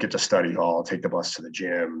 get to study hall, take the bus to the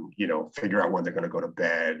gym, figure out when they're going to go to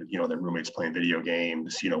bed, their roommates playing video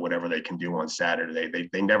games, whatever they can do on Saturday.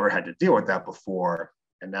 They never had to deal with that before.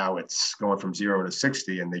 And now it's going from 0 to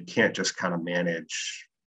 60 and they can't just kind of manage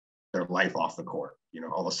their life off the court.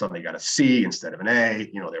 All of a sudden they got a C instead of an A,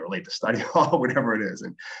 they were late to study hall, whatever it is.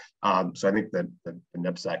 And so I think that the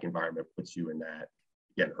NEPSAC environment puts you in that,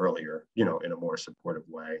 again, earlier, in a more supportive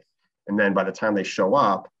way. And then by the time they show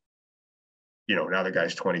up, now the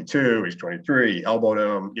guy's 22, he's 23, he elbowed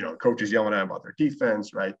him, coach is yelling at him about their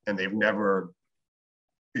defense, right? And they've never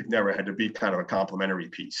had to be kind of a complimentary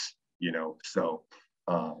piece, so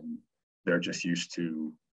they're just used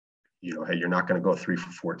to, hey, you're not going to go 3 for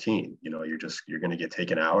 14, you're going to get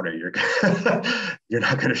taken out, or you're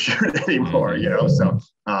not going to shoot anymore, so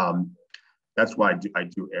that's why I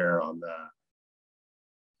do err on the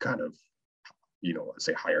kind of, let's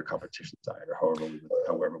say higher competition side, or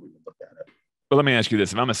however we would look at it. Well, let me ask you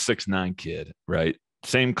this. If I'm a 6'9" kid, right,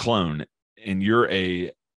 same clone, and you're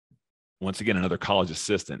once again, another college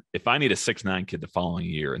assistant, if I need a 6'9" kid the following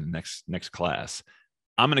year in the next class,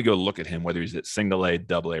 I'm going to go look at him, whether he's at single A,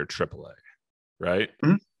 AA, or AAA, right?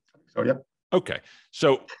 Mm-hmm. So, yeah. Okay.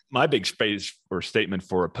 So my big space or statement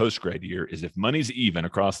for a post-grad year is if money's even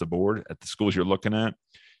across the board at the schools you're looking at,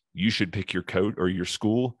 you should pick your coach or your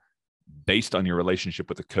school based on your relationship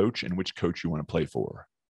with the coach and which coach you want to play for.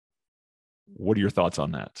 What are your thoughts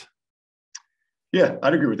on that? Yeah,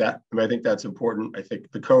 I'd agree with that. I mean, I think that's important. I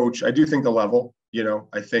think the coach, I do think the level,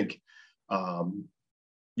 I think,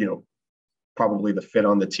 probably the fit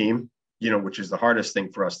on the team, which is the hardest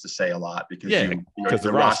thing for us to say a lot because,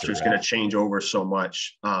 the roster is going to change over so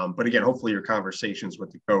much. But again, hopefully your conversations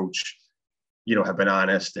with the coach, have been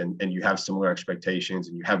honest and you have similar expectations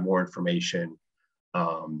and you have more information.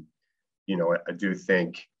 I do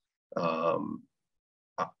think,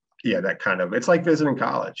 that kind of, it's like visiting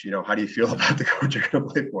college. How do you feel about the coach you're going to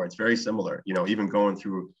play for? It's very similar. Even going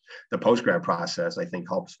through the post-grad process, I think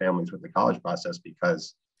helps families with the college process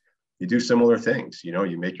because you do similar things.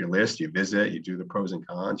 You make your list, you visit, you do the pros and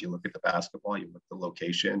cons, you look at the basketball, you look at the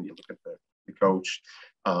location, you look at the coach.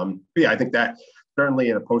 I think that certainly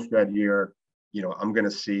in a post-grad year, I'm going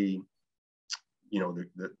to see,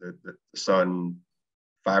 the son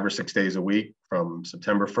 5 or 6 days a week from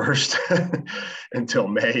September 1st until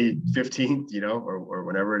May 15th, or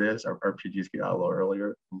whenever it is. Our PGs get out a little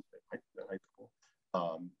earlier in high school.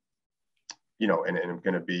 And I'm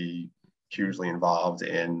going to be hugely involved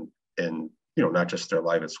in not just their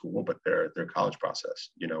life at school, but their college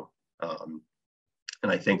process, and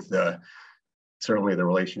I think certainly the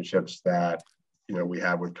relationships that, we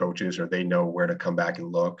have with coaches, or they know where to come back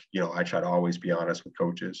and look. I try to always be honest with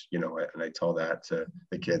coaches, and I tell that to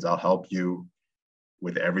the kids, I'll help you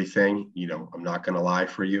with everything. I'm not going to lie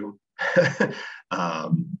for you.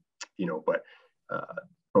 But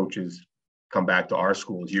coaches come back to our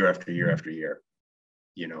schools year after year after year.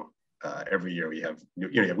 Every year we have,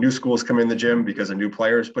 you have new schools come in the gym because of new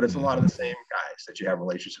players, but it's a lot of the same guys that you have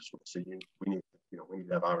relationships with. So we need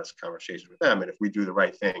to have honest conversations with them. And if we do the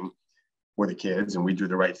right thing for the kids and we do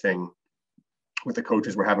the right thing with the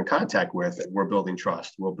coaches we're having contact with, we're building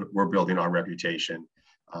trust. We're building our reputation.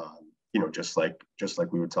 Just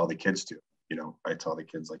like we would tell the kids to. I tell the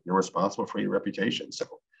kids, like, you're responsible for your reputation. So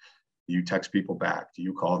do you text people back? Do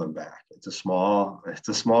you call them back? It's a small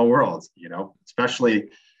world, especially,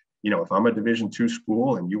 if I'm a Division II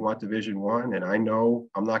school and you want Division I and I know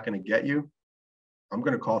I'm not going to get you, I'm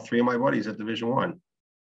going to call 3 of my buddies at Division I.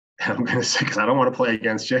 And I'm going to say, because I don't want to play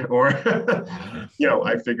against you. Or,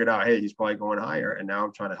 I figured out, hey, he's probably going higher. And now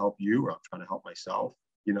I'm trying to help you, or I'm trying to help myself,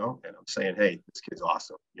 and I'm saying, hey, this kid's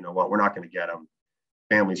awesome. You know what? We're not going to get him.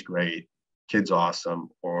 Family's great. Kid's awesome.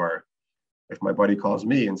 Or if my buddy calls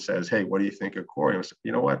me and says, hey, what do you think of Corey? I say,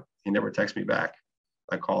 you know what? He never texts me back.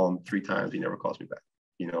 I call him 3 times. He never calls me back.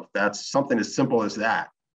 That's something as simple as that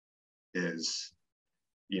is,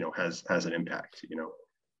 has an impact,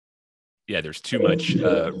 Yeah, there's too much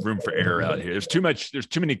room for error out here. There's too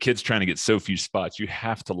many kids trying to get so few spots. You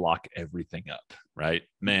have to lock everything up, right?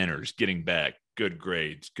 Manners, getting back, good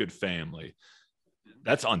grades, good family.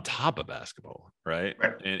 That's on top of basketball, right?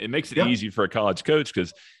 And it makes it easy for a college coach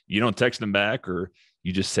because you don't text them back, or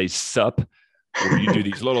you just say sup, or you do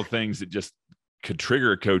these little things that just could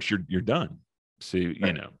trigger a coach. You're done. So,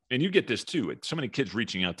 and you get this too. So many kids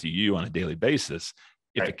reaching out to you on a daily basis.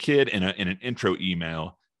 If a kid in an intro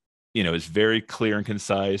email, is very clear and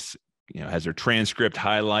concise, has their transcript,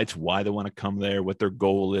 highlights why they want to come there, what their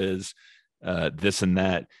goal is, this and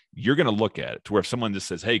that, you're going to look at it to where if someone just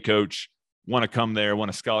says, hey, coach, want to come there, want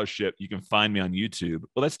a scholarship, you can find me on YouTube.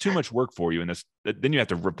 Well, that's too much work for you. And then you have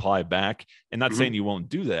to reply back, and not saying you won't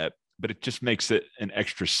do that, but it just makes it an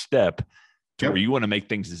extra step to where you want to make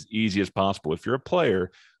things as easy as possible. If you're a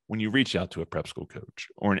player, when you reach out to a prep school coach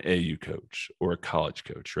or an AU coach or a college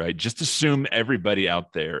coach, right? Just assume everybody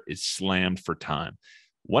out there is slammed for time.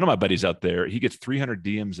 One of my buddies out there, he gets 300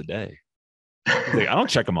 DMs a day. He's like, I don't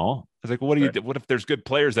check them all. I was like, well, what do you do? What if there's good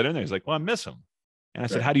players that are in there? He's like, well, I miss them. And I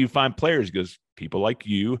said, how do you find players? He goes, people like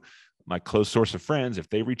you, my close source of friends, if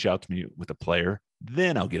they reach out to me with a player,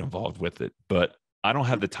 then I'll get involved with it. But I don't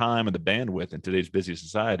have the time and the bandwidth in today's busy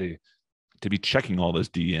society to be checking all those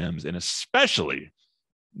DMs, and especially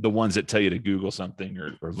the ones that tell you to Google something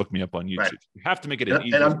or look me up on YouTube. Right. You have to make it as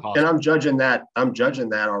easy as possible. And I'm judging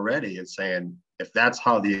that already and saying, if that's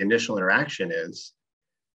how the initial interaction is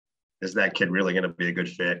that kid really going to be a good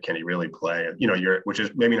fit? Can he really play? Which is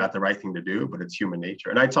maybe not the right thing to do, but it's human nature.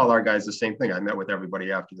 And I tell our guys the same thing. I met with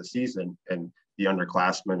everybody after the season and the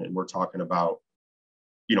underclassmen, and we're talking about,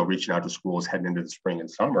 reaching out to schools heading into the spring and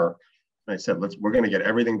summer. And I said, we're going to get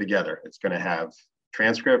everything together. It's going to have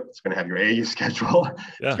transcript. It's going to have your AU schedule.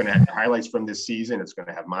 It's going to have highlights from this season. It's going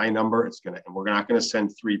to have my number. And we're not going to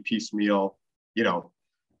send 3 piecemeal,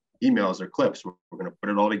 emails or clips. We're going to put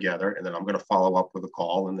it all together, and then I'm going to follow up with a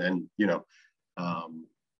call, and then,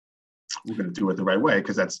 we're going to do it the right way,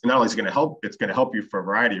 because that's not only is going to help, it's going to help you for a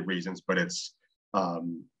variety of reasons, but it's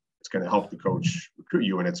going to help the coach recruit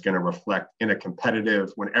you, and it's going to reflect in a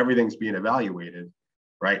competitive, when everything's being evaluated,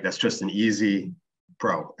 right? That's just an easy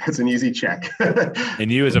pro. It's an easy check.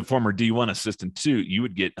 And you, as a former D1 assistant too, you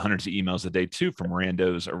would get hundreds of emails a day too from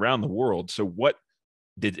randos around the world. So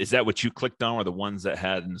is that what you clicked on, or the ones that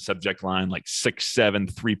had in the subject line like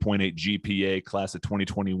 6.7, 3.8 GPA, class of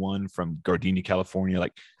 2021 from Gardena, California?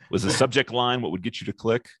 Like, was the subject line what would get you to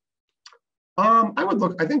click? I would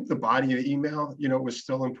look, I think the body of the email, was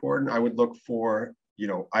still important. I would look for,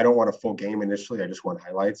 I don't want a full game initially. I just want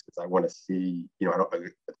highlights, because I want to see, I don't, at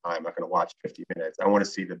the time, I'm not going to watch 50 minutes. I want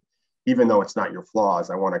to see even though it's not your flaws,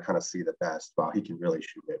 I want to kind of see the best. Wow, he can really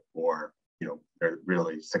shoot it, or, they're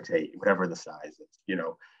really 6'8", whatever the size is, And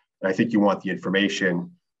I think you want the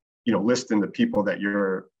information, listing the people that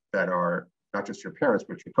are not just your parents,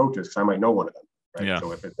 but your coaches, because I might know one of them. Right. Yeah.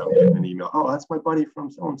 So if it's an email, oh, that's my buddy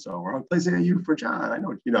from so-and-so, or I plays AAU for John. I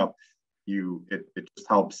know, it just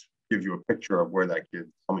helps give you a picture of where that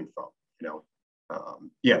kid's coming from,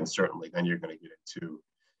 and certainly then you're going to get into,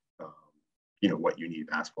 what you need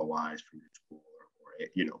basketball wise from your school,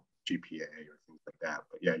 or GPA or things like that.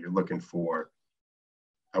 But yeah, you're looking for,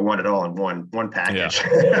 I want it all in one package.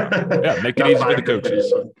 Yeah. Make it easy for the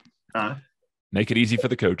coaches. Make it easy for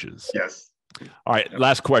the coaches. Yes. All right.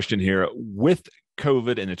 Last question here. With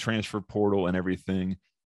COVID and the transfer portal and everything,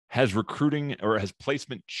 has recruiting or has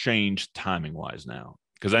placement changed timing wise now?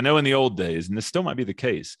 Because I know in the old days, and this still might be the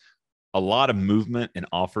case, a lot of movement and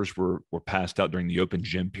offers were passed out during the open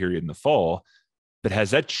gym period in the fall. But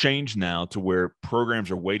has that changed now to where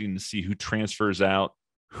programs are waiting to see who transfers out,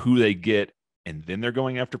 who they get, and then they're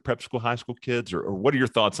going after prep school, high school kids? Or what are your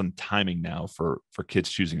thoughts on timing now for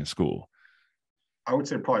kids choosing a school? I would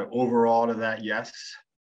say probably overall to that, yes.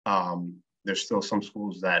 There's still some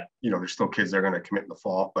schools that, there's still kids that are going to commit in the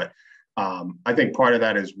fall. But I think part of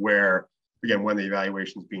that is where, again, when the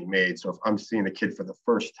evaluation is being made. So if I'm seeing a kid for the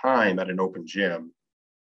first time at an open gym,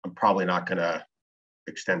 I'm probably not going to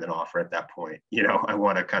extend an offer at that point. I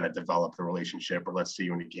want to kind of develop the relationship, or let's see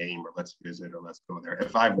you in a game, or let's visit, or let's go there.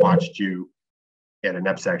 If I've watched you at a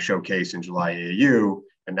NEPSAC showcase in July AAU,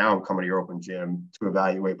 and now I'm coming to your open gym to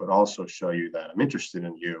evaluate, but also show you that I'm interested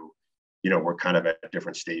in you, we're kind of at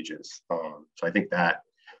different stages. So I think that,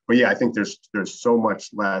 but yeah, I think there's so much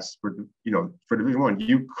less for Division I.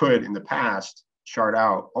 You could in the past chart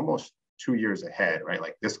out almost 2 years ahead, right?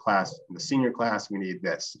 Like this class, in the senior class, we need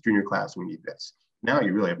this, junior class, we need this. Now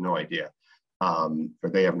you really have no idea, or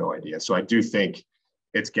they have no idea. So I do think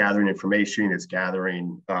it's gathering information, it's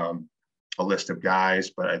gathering a list of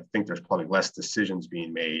guys, but I think there's probably less decisions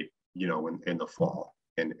being made, in the fall,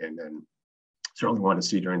 and then certainly want to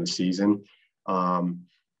see during the season. I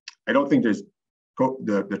don't think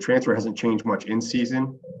the transfer hasn't changed much in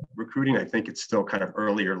season recruiting. I think it's still kind of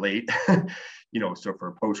early or late, so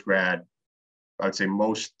for post grad, I'd say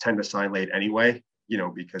most tend to sign late anyway,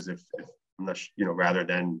 because if unless, rather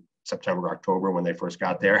than September, October when they first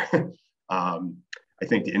got there. I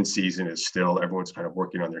think the in-season is still, everyone's kind of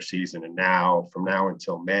working on their season. And now, from now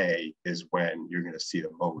until May is when you're going to see the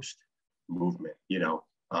most movement,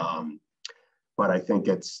 but I think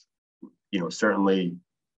it's, certainly,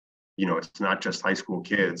 it's not just high school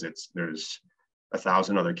kids. There's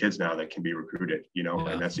 1,000 other kids now that can be recruited,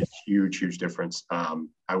 and that's a huge, huge difference.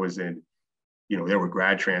 I was in, there were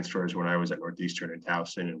grad transfers when I was at Northeastern and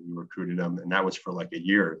Towson, and we recruited them. And that was for like a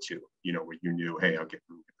year or two, where you knew, hey, I'll get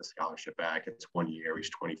the scholarship back. It's 1 year, he's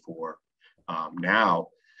 24. Now,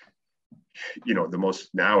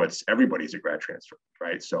 now it's everybody's a grad transfer,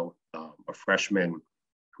 right? So a freshman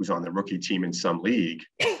who's on the rookie team in some league,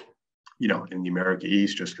 in the America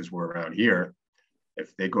East, just because we're around here,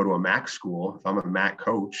 if they go to a MAC school, if I'm a MAC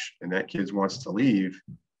coach and that kid wants to leave,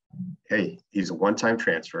 hey, he's a one-time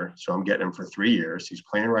transfer, so I'm getting him for 3 years. He's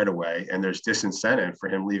playing right away, and there's disincentive for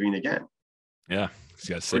him leaving again. Yeah, he's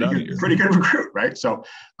got to sit out here. Pretty good recruit, right? So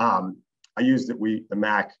I used the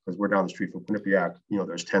MAC, because we're down the street from Quinnipiac.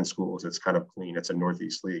 There's 10 schools. It's kind of clean. It's a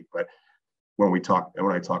Northeast league. But when I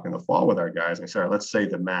talk in the fall with our guys, I said, let's say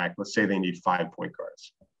the MAC, let's say they need 5 point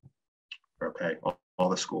guards. Okay, all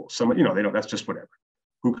the schools. Some, they don't. That's just whatever.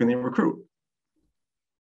 Who can they recruit?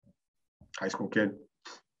 High school kid,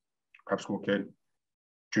 prep school kid,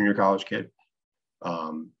 junior college kid,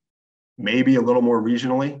 maybe a little more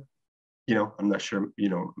regionally. I'm not sure,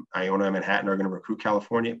 Iona and Manhattan are going to recruit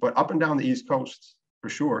California, but up and down the East Coast, for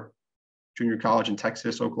sure. Junior college in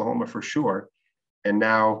Texas, Oklahoma, for sure. And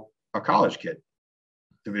now a college kid,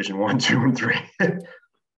 Division I, II, and III.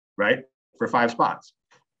 right? For 5 spots.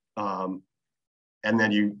 And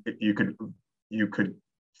then you could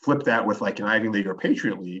flip that with like an Ivy League or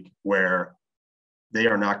Patriot League, where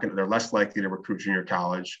they're less likely to recruit junior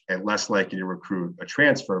college and less likely to recruit a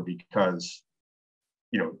transfer, because,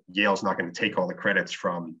 Yale's not going to take all the credits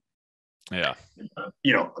from, a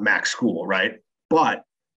MAC school, right? But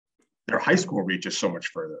their high school reach is so much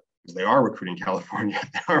further, because they are recruiting California,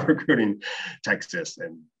 they are recruiting Texas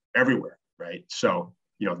and everywhere, right? So,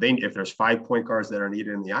 if there's 5 point guards that are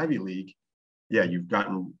needed in the Ivy League, yeah, you've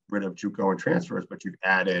gotten rid of JUCO and transfers, but you've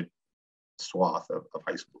added swath of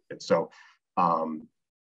high school kids. So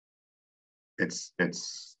it's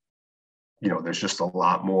there's just a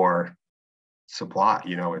lot more supply.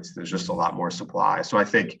 There's just a lot more supply. So I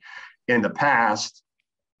think in the past,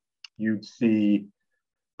 you'd see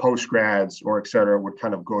post-grads or et cetera would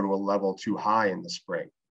kind of go to a level too high in the spring.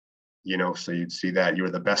 So you'd see that you were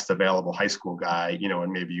the best available high school guy,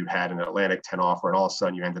 and maybe you had an Atlantic 10 offer, and all of a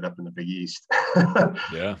sudden you ended up in the Big East.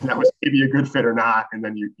 Yeah. And that was maybe a good fit or not, and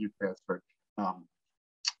then you transferred.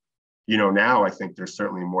 Now I think there's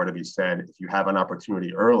certainly more to be said. If you have an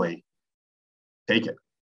opportunity early, take it.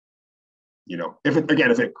 If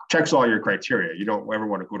it checks all your criteria, you don't ever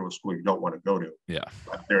want to go to a school you don't want to go to. Yeah.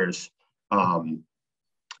 But there's,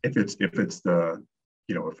 if it's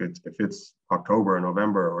October or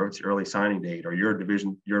November, or it's early signing date, or you're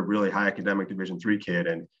a really high academic Division III kid,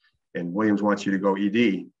 and Williams wants you to go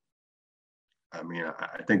ED. I mean,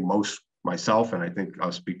 I think myself, and I think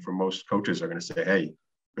I'll speak for most coaches, are going to say, hey, you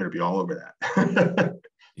better be all over that.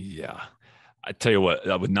 Yeah. I tell you what,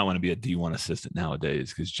 I would not want to be a D1 assistant nowadays,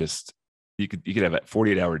 because just you could have a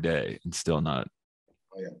 48-hour day and still not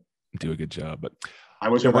do a good job. But I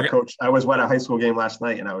was with a coach. I was at a high school game last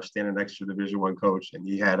night, and I was standing next to the Division I coach, and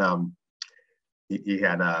he had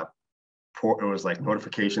it was like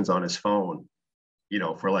notifications on his phone,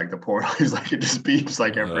 for like the portal. He's like, it just beeps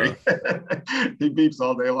like he beeps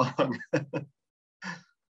all day long.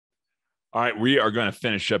 All right, we are going to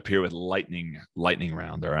finish up here with lightning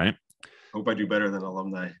round. All right. Hope I do better than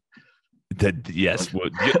alumni. Yes. Well,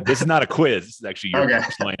 this is not a quiz. This is actually your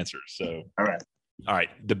personal answer. So, all right.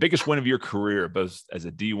 The biggest win of your career, both as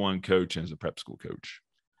a D1 coach and as a prep school coach.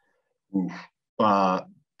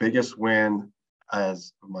 Biggest win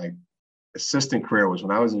as my assistant career was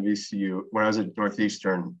when I was at VCU. When I was at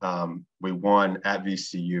Northeastern, we won at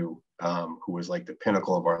VCU, who was like the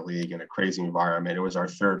pinnacle of our league in a crazy environment. It was our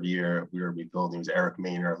 3rd year. We were rebuilding. It was Eric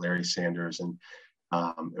Maynard, Larry Sanders, and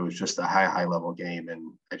it was just a high level game.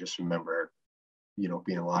 And I just remember, being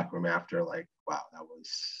in the locker room after, like, wow, that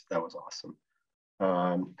was awesome.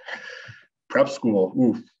 Prep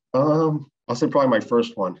school. I'll say probably my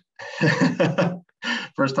first one.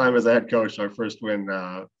 First time as a head coach, our first win 3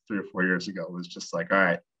 or 4 years ago was just like, all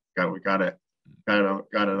right, we got it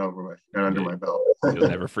over with, got under my belt.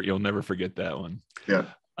 You'll never forget that one. Yeah.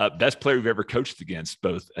 Best player you've ever coached against,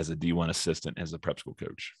 both as a D1 assistant and as a prep school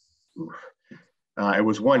coach. It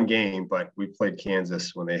was one game, but we played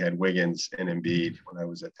Kansas when they had Wiggins and Embiid when I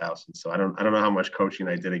was at Towson. So I don't know how much coaching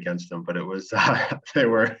I did against them, but it was they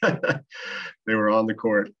were on the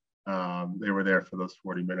court. They were there for those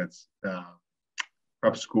 40 minutes.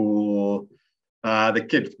 Prep school, the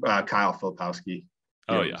kid Kyle Filipowski.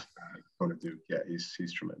 Oh yeah, going to Duke. Yeah,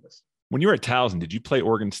 he's tremendous. When you were at Towson, did you play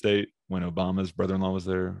Oregon State when Obama's brother-in-law was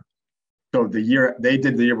there? So the year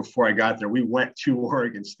before I got there, we went to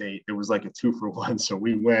Oregon State. It was like a 2-for-1. So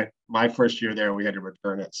we went, my first year there, we had to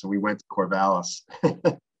return it. So we went to Corvallis.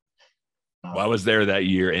 Well, I was there that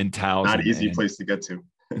year in Towson. Not an easy place to get to.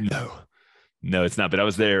 No, it's not. But I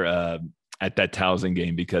was there at that Towson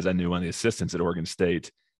game because I knew one of the assistants at Oregon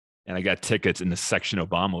State, and I got tickets in the section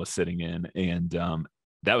Obama was sitting in. And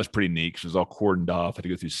that was pretty neat because it was all cordoned off. I had to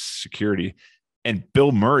go through security. And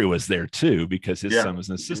Bill Murray was there too, because his son was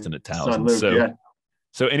an assistant at Towson.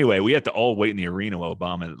 So anyway, we had to all wait in the arena while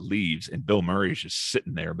Obama leaves, and Bill Murray is just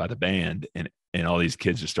sitting there by the band, and all these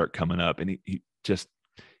kids just start coming up, and it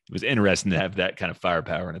was interesting to have that kind of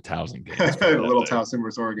firepower in a Towson game. A little Towson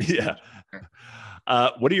versus Oregon. Yeah.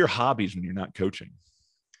 What are your hobbies when you're not coaching?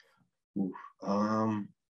 I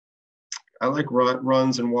like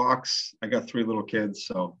runs and walks. I got 3 little kids,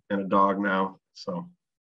 and a dog now, so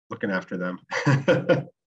looking after them.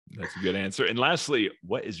 That's a good answer. And lastly,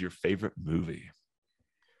 what is your favorite movie?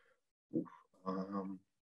 I'll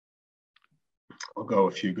go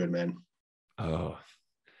A Few Good Men. Oh,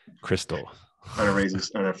 Crystal. On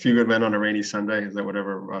A Few Good Men on a Rainy Sunday. Is that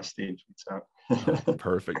whatever Rothstein tweets out? Oh,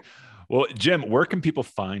 perfect. Well, Jim, where can people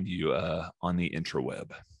find you on the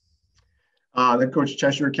intraweb? The Coach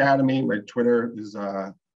Cheshire Academy. My Twitter is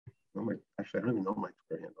actually, I don't even know my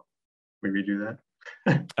Twitter handle. Can we redo that?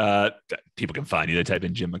 People can find you. They type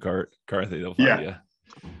in Jim McCarthy, they'll find you.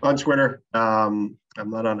 On Twitter. I'm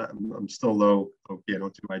not on. I'm still low. Okay, I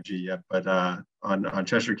don't do IG yet, but on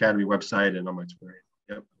Cheshire Academy website and on my Twitter.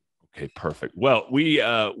 Yep. Okay, perfect. Well, we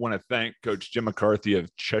want to thank Coach Jim McCarthy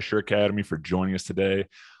of Cheshire Academy for joining us today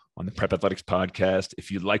on the Prep Athletics podcast.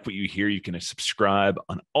 If you like what you hear, you can subscribe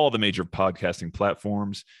on all the major podcasting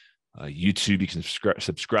platforms. YouTube, you can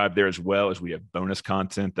subscribe there as well, as we have bonus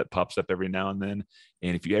content that pops up every now and then.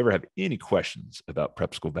 And if you ever have any questions about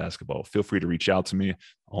prep school basketball, feel free to reach out to me.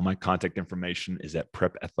 All my contact information is at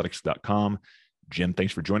prepathletics.com. Jim,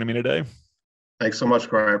 thanks for joining me today. Thanks so much,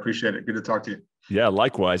 Corey. I appreciate it. Good to talk to you. Yeah,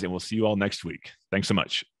 likewise. And we'll see you all next week. Thanks so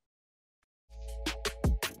much.